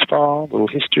little baseball, a little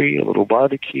history, a little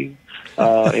barbecue.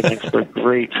 It makes for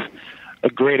a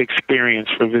great experience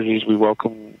for visitors. We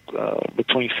welcome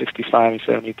between 65 and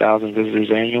 70,000 visitors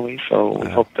annually. So we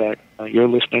hope that your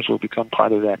listeners will become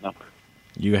part of that number.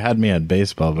 You had me at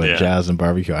baseball, but jazz and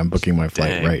barbecue, I'm booking my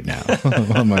flight right now.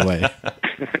 I'm on my way.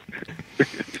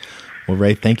 Well,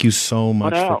 Ray, thank you so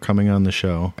much for coming on the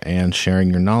show and sharing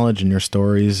your knowledge and your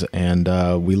stories, and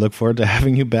we look forward to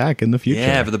having you back in the future.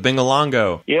 Yeah, for the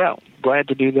Bingalongo. Yeah, glad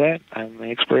to do that. I'm an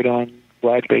expert on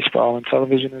black baseball and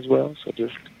television as well, so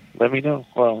just let me know.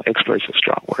 Well, expert's a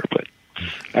strong word, but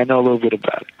I know a little bit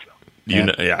about it. You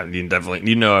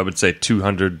definitely. I would say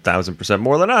 200,000%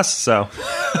 more than us. So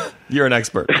you're an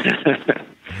expert.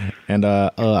 And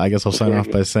I guess I'll sign off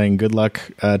by saying good luck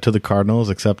to the Cardinals.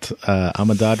 Except I'm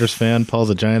a Dodgers fan, Paul's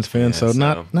a Giants fan, so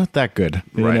not that good.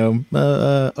 Right. You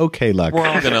know, okay luck.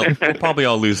 We'll probably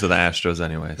all lose to the Astros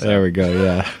anyway. So. There we go.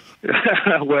 Yeah.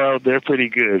 Well, they're pretty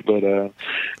good, but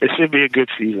it should be a good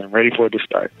season. I'm ready for it to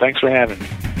start. Thanks for having me.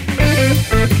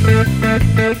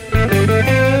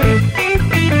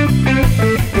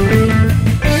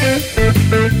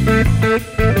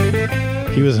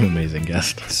 He was an amazing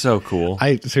guest. So cool.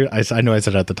 I know I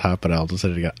said it at the top, but I'll just say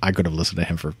it again. I could have listened to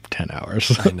him for 10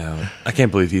 hours. I know. I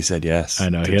can't believe he said yes. I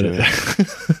know.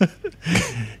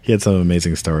 He had some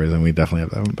amazing stories, and we definitely have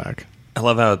to have him back. I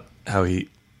love how he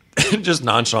just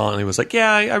nonchalantly was like,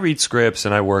 yeah, I read scripts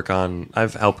and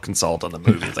I've helped consult on the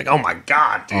movie. It's like, oh my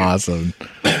God, dude. Awesome.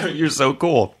 You're so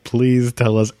cool. Please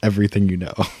tell us everything you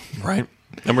know. Right.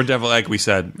 And we're definitely, like we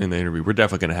said in the interview, we're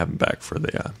definitely going to have him back for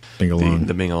the Bing-along.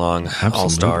 the Bing-along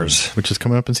All-Stars. Which is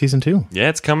coming up in season 2. Yeah,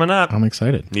 it's coming up. I'm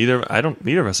excited. Neither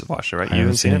of us have watched it, right? You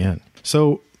haven't seen it yet.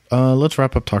 So let's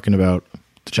wrap up talking about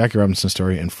the Jackie Robinson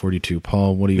story and 42.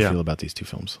 Paul, what do you feel about these two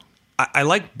films? I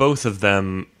like both of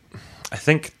them. I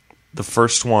think the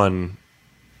first one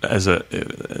which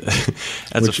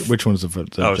one's the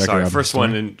Jackie Robinson first story?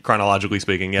 one, in chronologically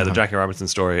speaking, the Jackie Robinson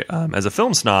story. As a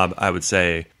film snob, I would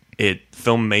say it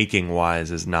filmmaking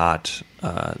wise is not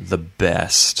the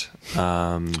best.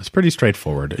 It's pretty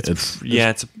straightforward.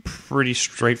 It's a pretty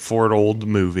straightforward old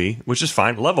movie, which is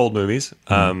fine. Love old movies.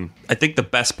 I think the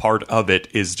best part of it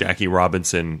is Jackie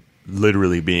Robinson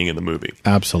literally being in the movie.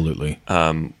 Absolutely.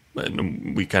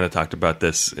 And we kind of talked about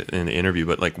this in the interview,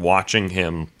 but like watching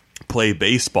him play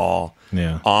baseball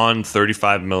on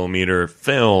 35 millimeter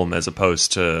film as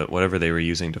opposed to whatever they were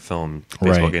using to film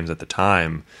baseball games at the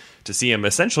time, to see him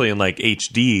essentially in like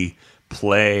HD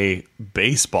play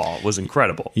baseball was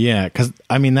incredible. Yeah, because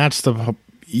I mean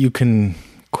you can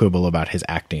quibble about his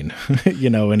acting, you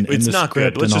know, and it's in the not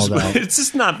script good. and all that. It's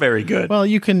just not very good. Well,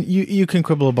 you can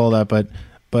quibble about all that,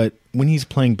 but when he's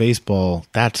playing baseball,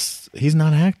 he's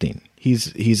not acting. He's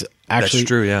actually, that's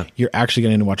true. Yeah, you're actually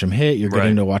getting to watch him hit. You're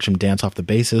getting to watch him dance off the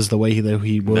bases the way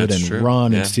he would, that's and true.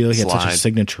 Run and steal. He had such a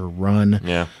signature run.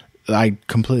 Yeah, I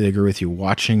completely agree with you.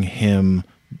 Watching him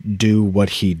do what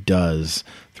he does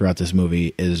throughout this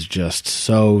movie is just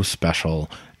so special,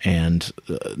 and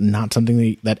not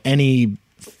something that any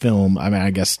film, I mean,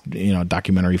 I guess, you know,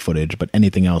 documentary footage, but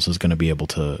anything else is going to be able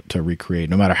to recreate,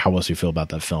 no matter how else you feel about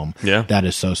that film. Yeah, that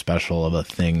is so special of a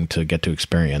thing to get to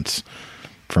experience.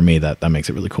 For me, that makes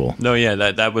it really cool. No,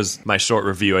 yeah, that was my short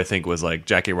review. I think was like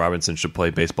Jackie Robinson should play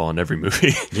baseball in every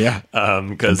movie. Yeah,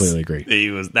 completely agree.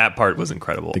 That part was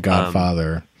incredible. The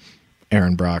Godfather,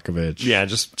 Aaron Brockovich. Yeah,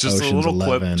 just Ocean's a little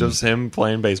 11. clip, just him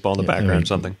playing baseball in the background,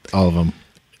 something. All of them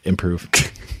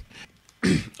improved.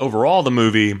 Overall, the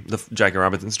movie, the Jackie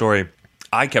Robinson story,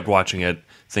 I kept watching it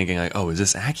thinking like, oh, is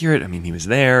this accurate? I mean, he was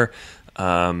there,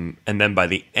 and then by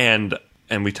the end.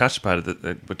 And we touched about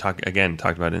it. We talked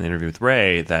about it in the interview with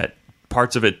Ray, that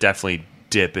parts of it definitely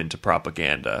dip into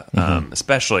propaganda,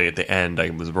 especially at the end. I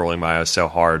was rolling my eyes so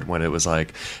hard when it was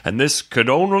like, and this could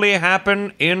only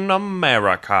happen in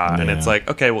America. Yeah. And it's like,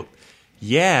 okay, well,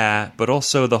 yeah, but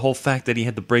also the whole fact that he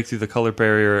had to break through the color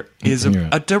barrier is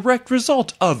a direct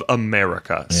result of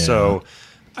America. Yeah. So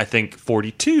I think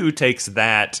 42 takes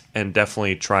that and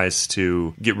definitely tries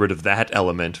to get rid of that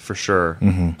element for sure.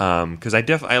 Because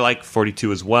I like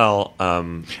 42 as well. I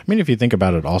mean, if you think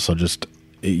about it, also just,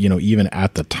 you know, even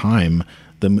at the time,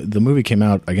 the movie came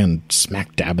out again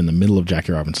smack dab in the middle of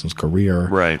Jackie Robinson's career.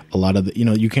 Right. A lot of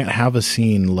you can't have a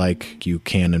scene like you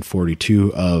can in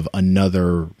 42 of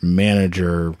another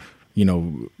manager,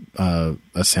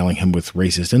 assailing him with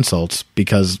racist insults,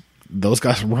 because those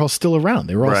guys were all still around.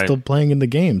 They were all still playing in the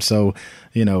game. So,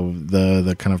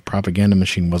 the kind of propaganda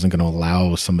machine wasn't going to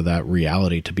allow some of that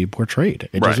reality to be portrayed.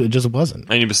 It just wasn't.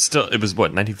 And it was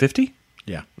what, 1950?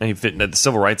 Yeah. The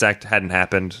Civil Rights Act hadn't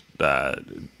happened.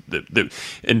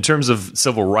 In terms of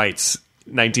civil rights,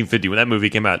 1950, when that movie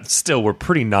came out, still were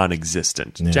pretty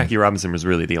non-existent. Yeah. Jackie Robinson was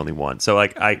really the only one. So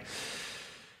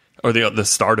or the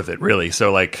start of it, really.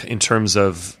 So in terms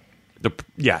of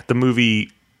the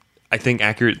movie, I think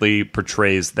accurately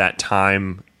portrays that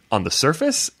time on the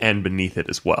surface and beneath it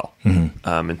as well.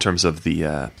 Mm-hmm. In terms of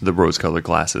the rose-colored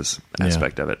glasses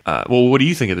aspect of it. Well, what do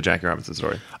you think of the Jackie Robinson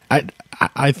story?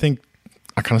 I think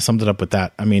I kind of summed it up with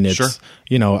that. I mean, it's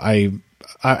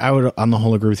I would on the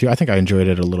whole agree with you. I think I enjoyed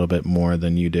it a little bit more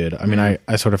than you did. I mean, I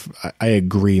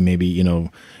agree. Maybe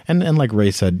and like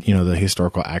Ray said, the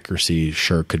historical accuracy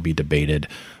sure could be debated.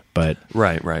 But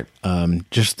right. I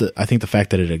think the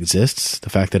fact that it exists, the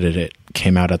fact that it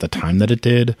came out at the time that it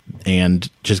did, and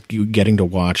just getting to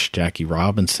watch Jackie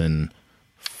Robinson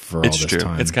for all this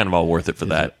time, it's kind of all worth it for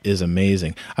that. Is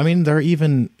amazing. I mean, there are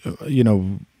even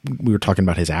we were talking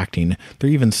about his acting. There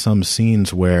are even some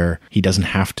scenes where he doesn't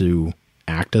have to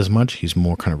act as much. He's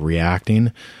more kind of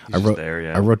reacting. I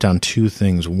wrote down two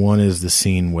things. One is the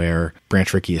scene where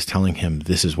Branch Rickey is telling him,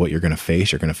 this is what you're going to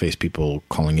face. You're going to face people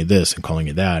calling you this and calling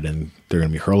you that, and they're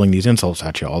going to be hurling these insults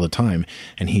at you all the time.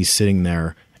 And he's sitting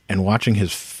there and watching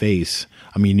his face.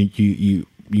 I mean, you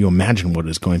imagine what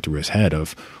is going through his head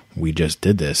of, we just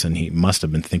did this, and he must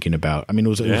have been thinking about, I mean, it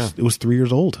was 3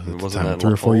 years old at the time,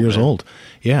 3 or 4 years old.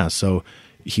 Yeah. So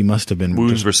he must have been,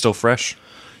 wounds were still fresh.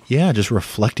 Yeah, just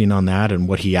reflecting on that and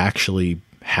what he actually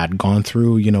had gone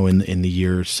through, in the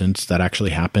years since that actually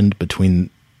happened. Between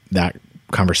that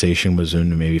conversation was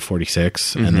in maybe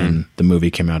 46, and then the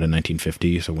movie came out in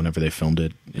 1950. So whenever they filmed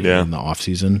it in the off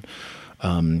season,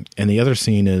 and the other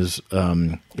scene is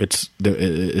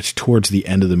it's towards the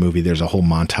end of the movie. There's a whole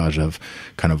montage of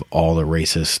kind of all the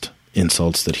racist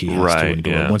insults that he has to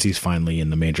endure once he's finally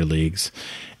in the major leagues.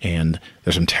 And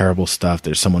there's some terrible stuff.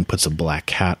 There's someone puts a black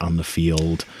cat on the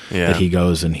field that he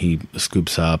goes and he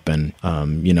scoops up, and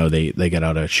they get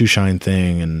out a shoe shine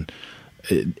thing, and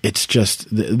it's just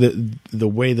the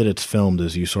way that it's filmed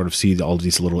is you sort of see all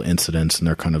these little incidents, and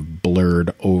they're kind of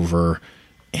blurred over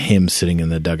him sitting in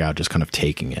the dugout just kind of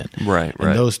taking it. Right.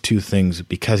 And those two things,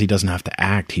 because he doesn't have to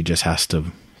act, he just has to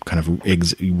kind of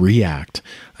react,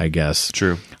 I guess.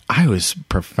 True. I was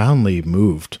profoundly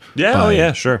moved.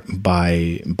 Yeah,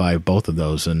 by both of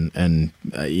those, and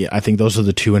I think those are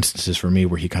the two instances for me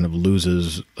where he kind of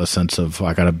loses a sense of,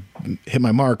 I got to hit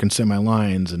my mark and say my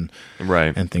lines and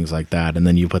things like that. And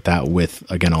then you put that with,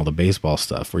 again, all the baseball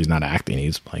stuff where he's not acting,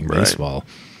 he's playing baseball.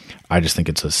 I just think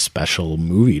it's a special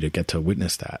movie to get to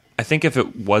witness that. I think if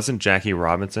it wasn't Jackie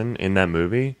Robinson in that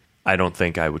movie, I don't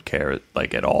think I would care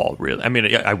at all, really. I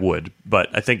mean, I would,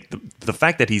 but I think the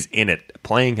fact that he's in it,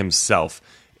 playing himself,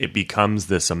 it becomes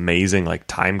this amazing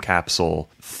time capsule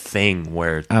thing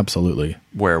where absolutely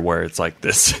where it's like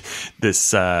this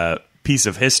piece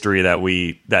of history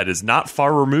that is not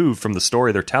far removed from the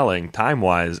story they're telling time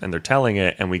wise, and they're telling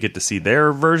it, and we get to see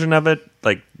their version of it,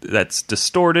 that's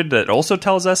distorted, that also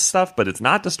tells us stuff, but it's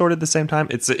not distorted at the same time.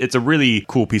 It's a really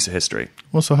cool piece of history.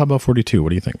 Well, so how about 42? What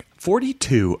do you think?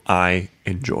 42 I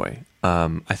enjoy.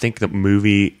 I think the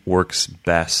movie works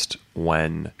best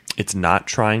when it's not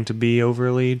trying to be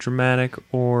overly dramatic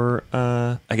or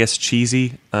I guess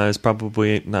cheesy is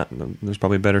probably not, there's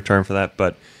probably a better term for that,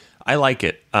 but I like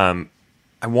it.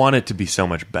 I want it to be so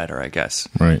much better, I guess.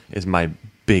 Right. Is my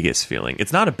biggest feeling.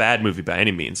 It's not a bad movie by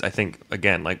any means. I think,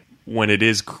 again, when it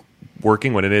is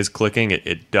working, when it is clicking,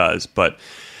 it does. But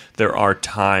there are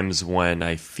times when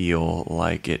I feel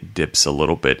like it dips a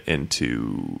little bit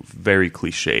into very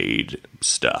cliched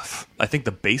stuff. I think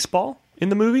the baseball in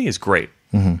the movie is great.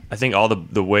 Mm-hmm. I think all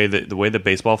the way that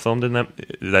baseball filmed in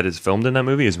that is filmed in that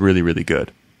movie is really, really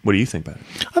good. What do you think about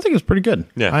it? I think it's pretty good.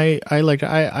 Yeah.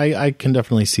 I can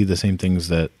definitely see the same things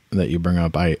that you bring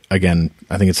up. I think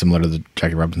it's similar to the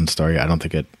Jackie Robinson story. I don't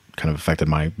think it kind of affected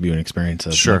my viewing experience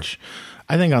as much.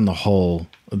 I think on the whole,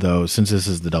 though, since this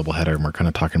is the doubleheader and we're kind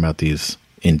of talking about these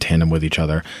in tandem with each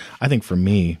other, I think for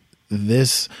me,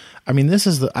 this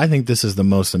is the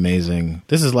most amazing.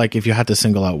 This is like if you had to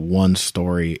single out one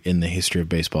story in the history of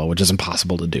baseball, which is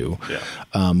impossible to do.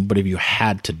 Yeah. But if you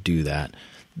had to do that,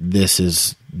 this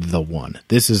is the one.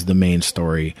 This is the main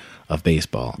story of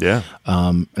baseball. Yeah.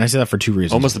 And I say that for two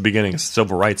reasons. Almost the beginning of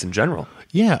civil rights in general.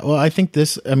 Yeah, well, I think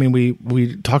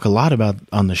we talk a lot about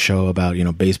on the show about,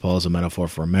 baseball as a metaphor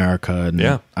for America. And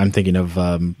Yeah. I'm thinking of,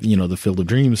 the Field of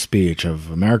Dreams speech of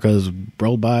America is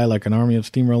rolled by like an army of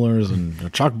steamrollers and a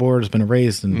chalkboard has been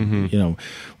erased and,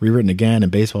 rewritten again.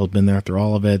 And baseball has been there through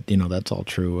all of it. That's all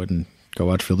true. And go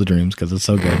watch Field of Dreams because it's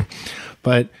so good.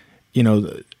 But,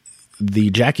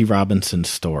 the Jackie Robinson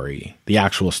story, the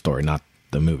actual story, not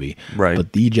the movie, right?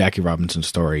 But the Jackie Robinson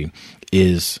story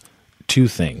is two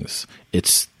things.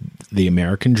 It's the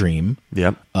American dream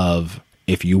of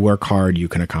if you work hard, you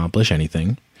can accomplish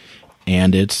anything.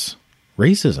 And it's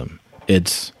racism.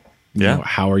 It's,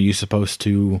 how are you supposed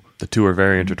to... The two are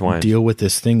very intertwined. ...deal with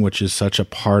this thing, which is such a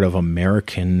part of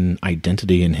American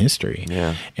identity and history.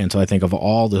 Yeah. And so I think of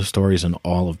all the stories in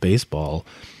all of baseball,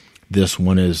 this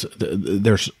one is...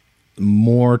 There's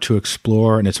more to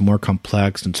explore, and it's more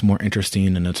complex, and it's more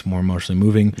interesting, and it's more emotionally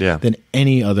moving than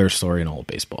any other story in all of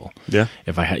baseball. Yeah.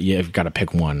 If you've got to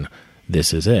pick one,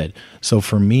 this is it. So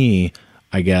for me,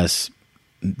 I guess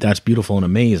that's beautiful and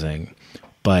amazing,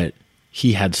 but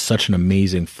he had such an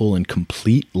amazing, full and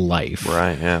complete life.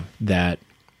 Right, yeah. That,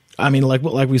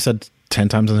 like we said 10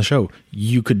 times on the show,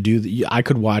 I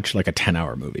could watch like a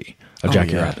 10-hour movie of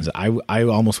Jackie Robinson. I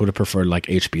almost would have preferred like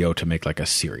HBO to make like a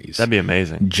series. That'd be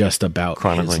amazing. Just about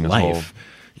chronicling his life.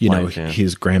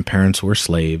 His grandparents were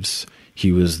slaves.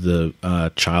 He was the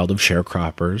child of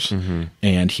sharecroppers,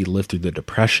 and he lived through the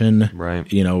Depression. Right.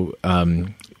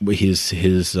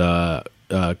 His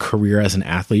career as an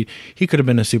athlete, he could have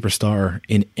been a superstar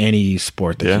in any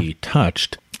sport that he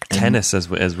touched. Tennis, as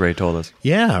Ray told us.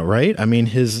 Yeah, right. I mean,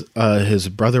 his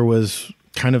brother was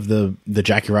kind of the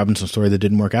Jackie Robinson story that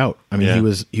didn't work out. I mean,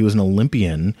 he was an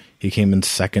Olympian. He came in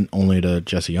second only to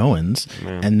Jesse Owens,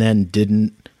 and then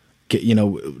didn't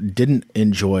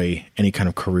enjoy any kind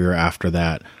of career after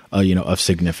that, of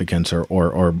significance or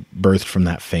birthed from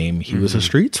that fame. He was a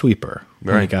street sweeper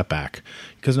when he got back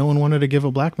because no one wanted to give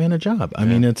a black man a job. I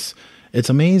mean, it's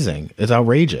amazing. It's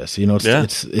outrageous.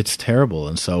 It's terrible.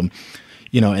 And so,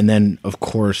 and then of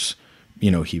course,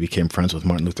 he became friends with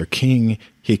Martin Luther King.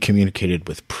 He communicated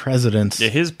with presidents. Yeah,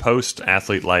 his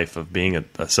post-athlete life of being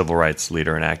a civil rights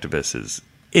leader and activist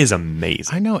is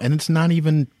amazing. I know, and it's not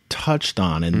even touched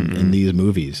on in these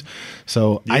movies.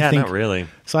 So I think not really.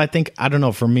 So I think, I don't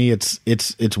know, for me it's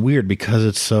weird because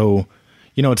it's so,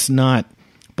 it's not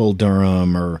Bull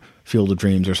Durham or Field of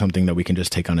Dreams or something that we can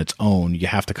just take on its own. You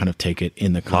have to kind of take it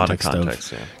in the context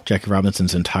of Jackie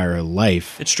Robinson's entire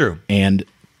life. It's true. And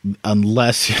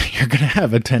unless you're going to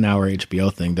have a 10-hour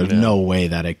HBO thing, there's no way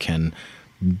that it can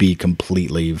be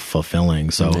completely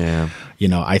fulfilling. So,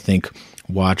 I think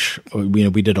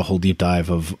we did a whole deep dive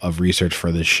of research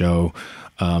for this show.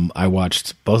 I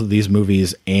watched both of these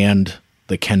movies and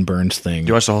the Ken Burns thing.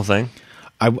 You watched the whole thing?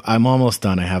 I'm almost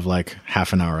done. I have like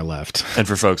half an hour left. And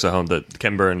for folks at home, the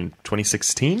Ken Burns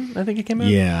 2016, I think it came out?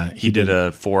 Yeah. He did a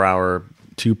 4-hour...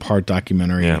 2-part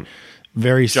documentary. Yeah.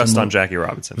 Just on Jackie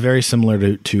Robinson. Very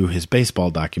similar to his baseball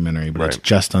documentary, but it's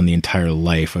just on the entire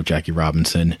life of Jackie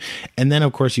Robinson. And then,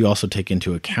 of course, you also take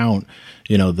into account,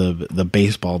 the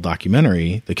baseball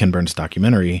documentary, the Ken Burns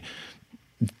documentary,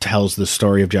 tells the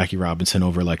story of Jackie Robinson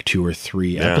over like 2 or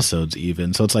 3 episodes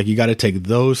even. So it's like you got to take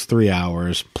those 3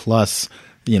 hours plus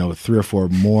 3 or 4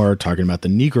 more talking about the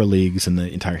Negro Leagues and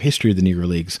the entire history of the Negro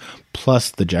Leagues,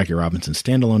 plus the Jackie Robinson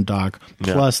standalone doc,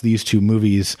 plus these 2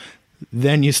 movies.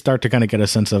 Then you start to kind of get a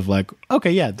sense of like,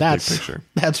 okay,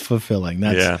 that's fulfilling.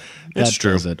 That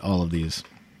true. Does it, all of these.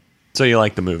 So you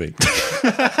like the movie?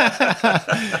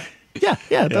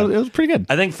 It was pretty good.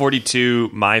 I think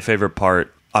 42, my favorite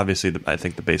part, obviously, I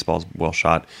think the baseball's well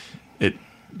shot.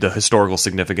 The historical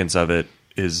significance of it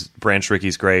is Branch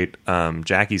Rickey's great.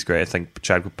 Jackie's great. I think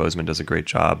Chadwick Boseman does a great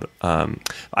job.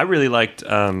 I really liked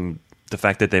the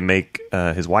fact that they make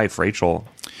his wife, Rachel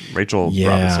Robinson,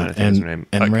 I think is her name,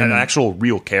 an actual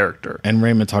real character. And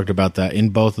Raymond talked about that in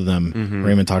both of them.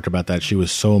 Raymond talked about that. She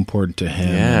was so important to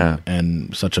him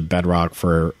and such a bedrock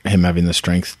for him having the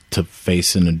strength to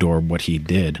face and adore what he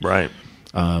did. Right.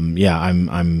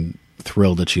 I'm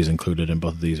thrilled that she's included in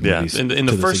both of these movies. In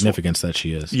the first significance that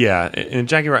she is. Yeah, in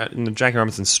the Jackie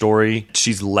Robinson story,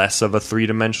 she's less of a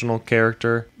 3-dimensional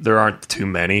character. There aren't too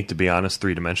many, to be honest,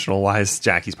 3-dimensional wise.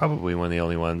 Jackie's probably one of the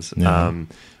only ones. Yeah.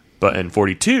 But in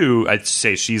 42, I'd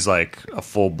say she's like a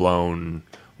full-blown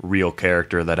real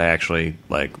character that I actually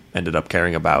like ended up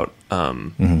caring about,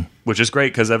 which is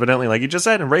great because evidently, like you just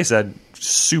said and Ray said,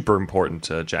 super important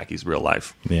to Jackie's real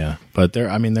life. Yeah, but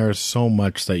there is so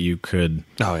much that you could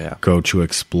go to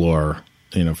explore,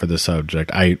 for the subject.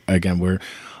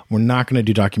 We're not going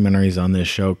to do documentaries on this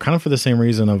show, kind of for the same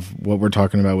reason of what we're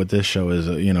talking about with this show is,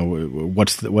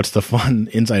 what's the fun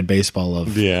inside baseball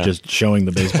of just showing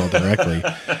the baseball directly.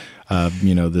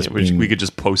 We could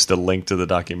just post a link to the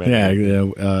documentary.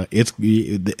 Yeah,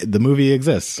 the movie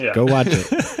exists. Yeah. Go watch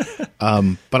it.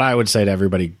 But I would say to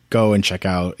everybody, go and check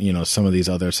out some of these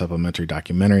other supplementary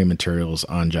documentary materials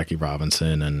on Jackie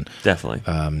Robinson, and definitely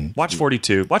watch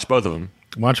 42. Watch both of them.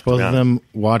 Watch both of them.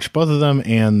 Watch both of them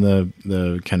and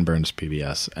the Ken Burns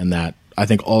PBS, and that I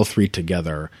think all three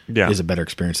together is a better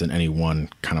experience than any one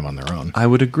kind of on their own. I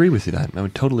would agree with you that. I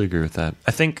would totally agree with that.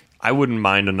 I think I wouldn't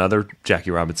mind another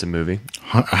Jackie Robinson movie.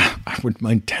 I wouldn't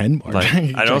mind 10 more.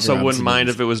 I also wouldn't mind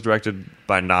if it was directed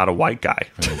by not a white guy.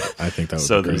 I think that would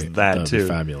so be great. There's that too. Be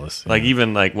fabulous. Like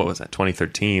even what was that?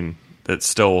 2013. That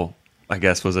still, I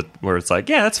guess, was where it's like,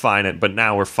 yeah, that's fine. But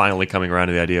now we're finally coming around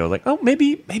to the idea of like, oh,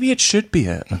 maybe it should be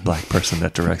a black person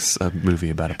that directs a movie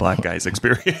about a black guy's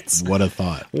experience. What a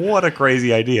thought! What a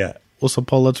crazy idea. Well, so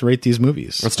Paul, let's rate these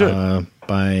movies. Let's do it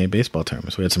by baseball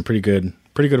terms. We had some pretty good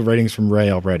ratings from Ray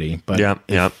already. But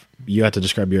if you had to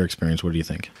describe your experience, what do you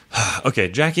think? Okay,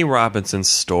 Jackie Robinson's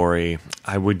story,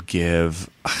 I would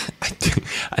give.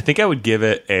 I think I would give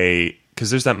it because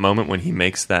there's that moment when he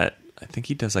makes that. I think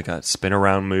he does like a spin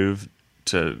around move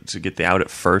to get the out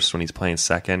at first when he's playing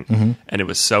second, and it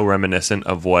was so reminiscent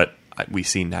of what we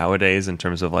see nowadays in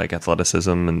terms of like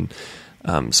athleticism and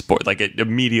sport. Like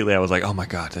immediately I was like, oh my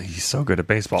god, he's so good at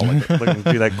baseball. Like, look at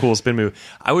him do that cool spin move.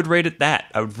 I would rate it that.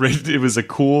 I would rate it was a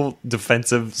cool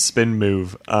defensive spin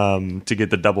move to get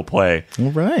the double play.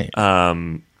 All right.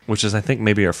 Which is I think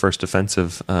maybe our first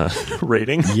defensive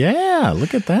rating. Yeah,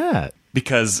 look at that.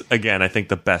 Because again, I think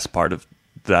the best part of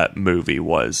that movie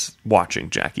was watching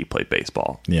Jackie play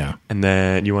baseball. Yeah. And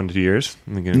then you want to do yours?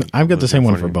 I've got the same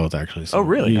one for both, actually. So oh,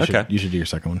 really? Okay. You should do your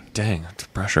second one. Dang, that's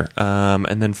pressure.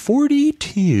 And then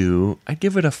 42, I'd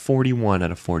give it a 41 out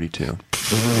of 42. What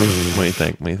do you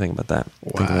think? What do you think about that?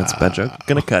 Wow. Think that's a bad joke?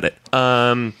 Gonna cut it.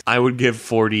 I would give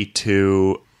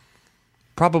 42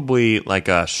 probably like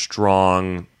a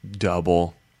strong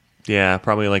double. Yeah,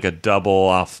 probably like a double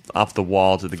off the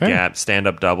wall to the gap,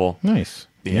 stand-up double. Nice.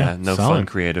 Yeah, no solid. Fun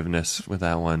creativeness with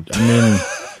that one. I mean,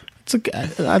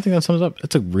 I think that sums up.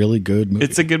 It's a really good movie.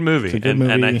 It's a good movie.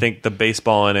 And I think the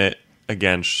baseball in it,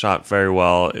 again, shot very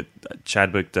well.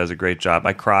 Chadwick does a great job.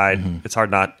 I cried. It's hard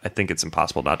not. I think it's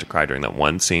impossible not to cry during that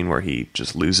one scene where he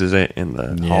just loses it in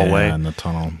the hallway. In the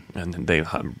tunnel. And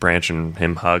then Branch and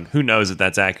him hug. Who knows if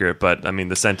that's accurate, but I mean,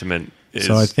 the sentiment is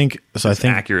I think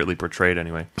accurately portrayed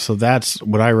anyway. So that's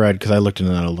what I read because I looked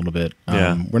into that a little bit.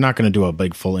 We're not going to do a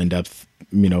big, full, in-depth,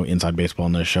 inside baseball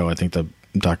in this show. I think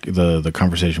the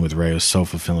conversation with Ray was so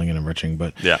fulfilling and enriching.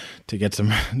 But to get some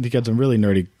really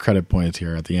nerdy credit points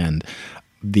here at the end,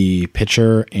 the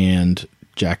pitcher and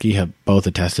Jackie have both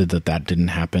attested that didn't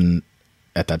happen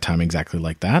at that time exactly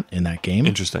like that in that game.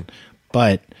 Interesting,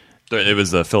 but. It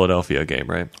was the Philadelphia game,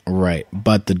 right? Right.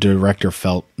 But the director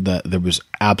felt that there was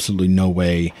absolutely no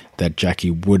way that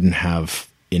Jackie wouldn't have,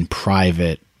 in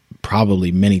private,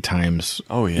 probably many times,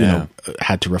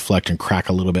 had to reflect and crack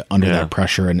a little bit under that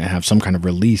pressure and have some kind of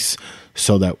release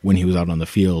so that when he was out on the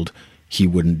field, he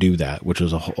wouldn't do that, which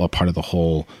was a part of the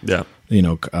whole,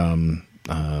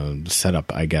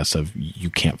 setup, I guess, of you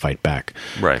can't fight back,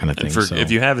 right? Kind of thing.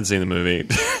 If you haven't seen the movie,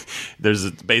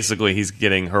 there's basically he's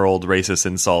getting hurled racist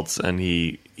insults, and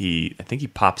I think he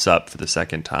pops up for the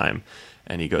second time,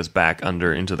 and he goes back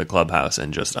into the clubhouse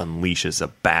and just unleashes a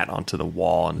bat onto the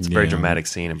wall, and it's a very dramatic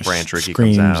scene. And Branch Rickey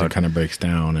comes out, and kind of breaks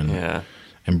down,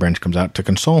 and Branch comes out to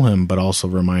console him, but also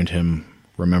remind him,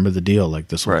 remember the deal, like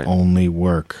this will only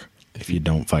work if you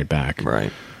don't fight back,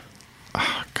 right?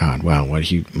 Oh, God, wow, what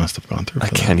he must have gone through. I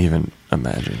can't even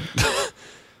imagine.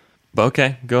 But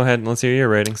okay, go ahead and let's hear your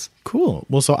ratings. Cool.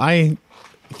 Well, so I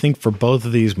think for both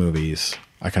of these movies,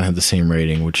 I kind of have the same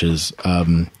rating, which is,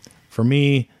 for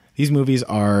me, these movies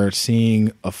are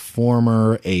seeing a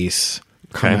former ace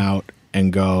come out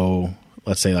and go,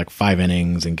 let's say, like 5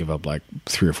 innings and give up like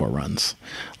 3 or 4 runs.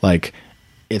 Like,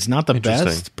 it's not the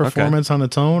best performance on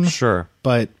its own, sure,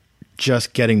 but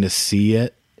just getting to see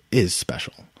it is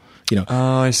special.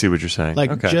 Oh, I see what you're saying.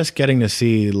 Like just getting to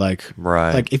see like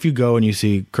if you go and you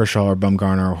see Kershaw or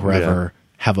Bumgarner or whoever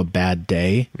have a bad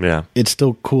day, it's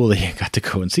still cool that you got to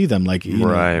go and see them. Like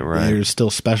they're still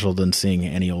special than seeing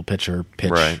any old pitcher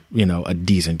pitch, a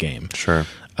decent game. Sure.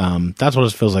 That's what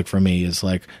it feels like for me. Is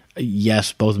like,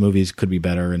 yes, both movies could be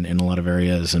better in a lot of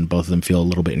areas, and both of them feel a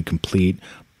little bit incomplete,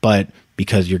 but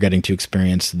because you're getting to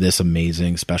experience this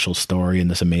amazing special story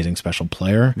and this amazing special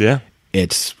player,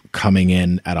 it's coming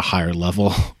in at a higher level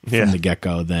from the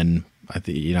get-go than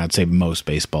I'd say most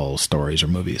baseball stories or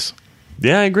movies.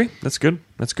 Yeah, I agree. That's good.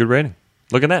 That's a good rating.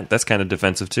 Look at that. That's kind of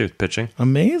defensive too, pitching.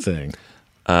 Amazing.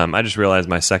 I just realized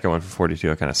my second one for 42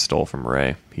 I kind of stole from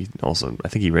Ray. He also, I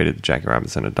think he rated Jackie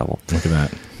Robinson a double. Look at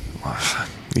that.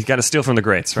 You got to steal from the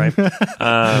greats, right?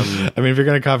 I mean, if you're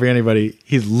going to copy anybody,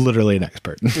 he's literally an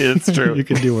expert. It's true. You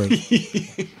can do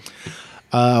worse.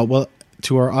 Well,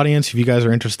 to our audience, if you guys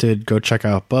are interested, go check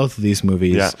out both of these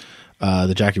movies. Yeah.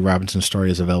 The Jackie Robinson story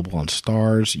is available on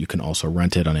Starz. You can also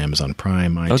rent it on Amazon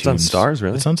Prime, iTunes. Oh, it's on Starz,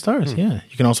 really? It's on Starz, yeah.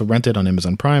 You can also rent it on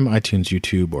Amazon Prime, iTunes,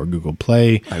 YouTube, or Google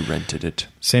Play. I rented it.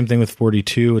 Same thing with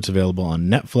 42. It's available on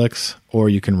Netflix, or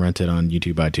you can rent it on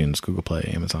YouTube, iTunes, Google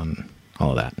Play, Amazon,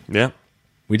 all of that. Yeah.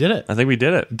 We did it. I think we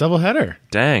did it. Double header.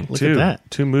 Dang. Look at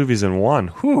that. 2 movies in one.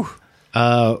 Whew.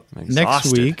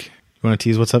 Next week, you want to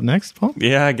tease what's up next, Paul?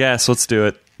 Yeah, I guess. Let's do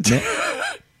it.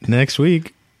 Next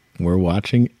week, we're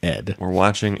watching Ed. We're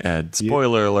watching Ed.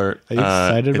 Spoiler alert. Are you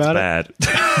excited about it? It's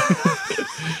bad.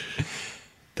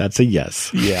 That's a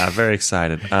yes. Yeah, very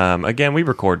excited. Again, we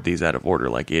record these out of order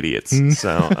like idiots.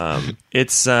 So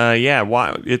it's a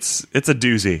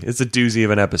doozy. It's a doozy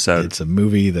of an episode. It's a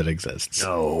movie that exists.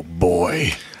 Oh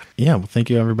boy. Yeah, well,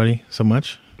 thank you everybody so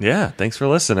much. Yeah, thanks for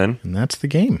listening. And that's the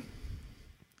game.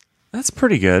 That's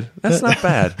pretty good. That's not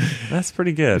bad. That's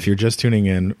pretty good. If you're just tuning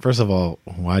in, first of all,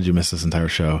 why'd you miss this entire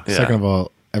show? Yeah. Second of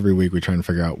all, every week we try and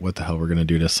figure out what the hell we're going to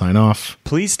do to sign off.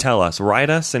 Please tell us. Write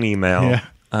us an email. Yeah.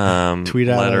 Tweet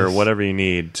at letter, us. whatever you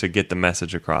need to get the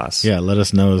message across. Yeah, let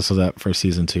us know so that for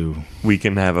season 2 we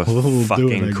can have a We'll do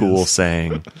fucking it, I cool guess.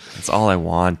 saying. That's all I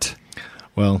want.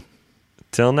 Well,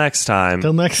 Till next time.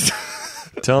 till next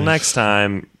Till next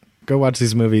time. go watch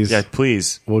these movies. Yeah,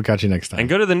 please. We'll catch you next time. And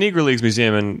go to the Negro Leagues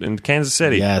Museum in Kansas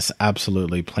City. Yes,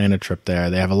 absolutely. Plan a trip there.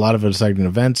 They have a lot of exciting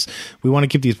events. We want to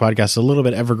keep these podcasts a little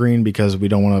bit evergreen because we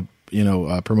don't want to,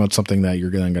 promote something that you're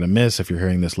going to miss if you're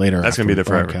hearing this later. That's going to be there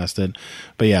forever. Broadcasted.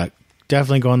 But yeah,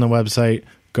 definitely go on the website,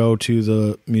 go to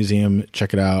the museum,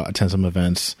 check it out, attend some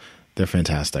events. They're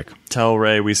fantastic. Tell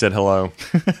Ray we said hello.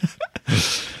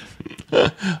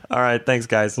 All right, thanks,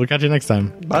 guys. We'll catch you next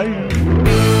time.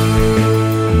 Bye.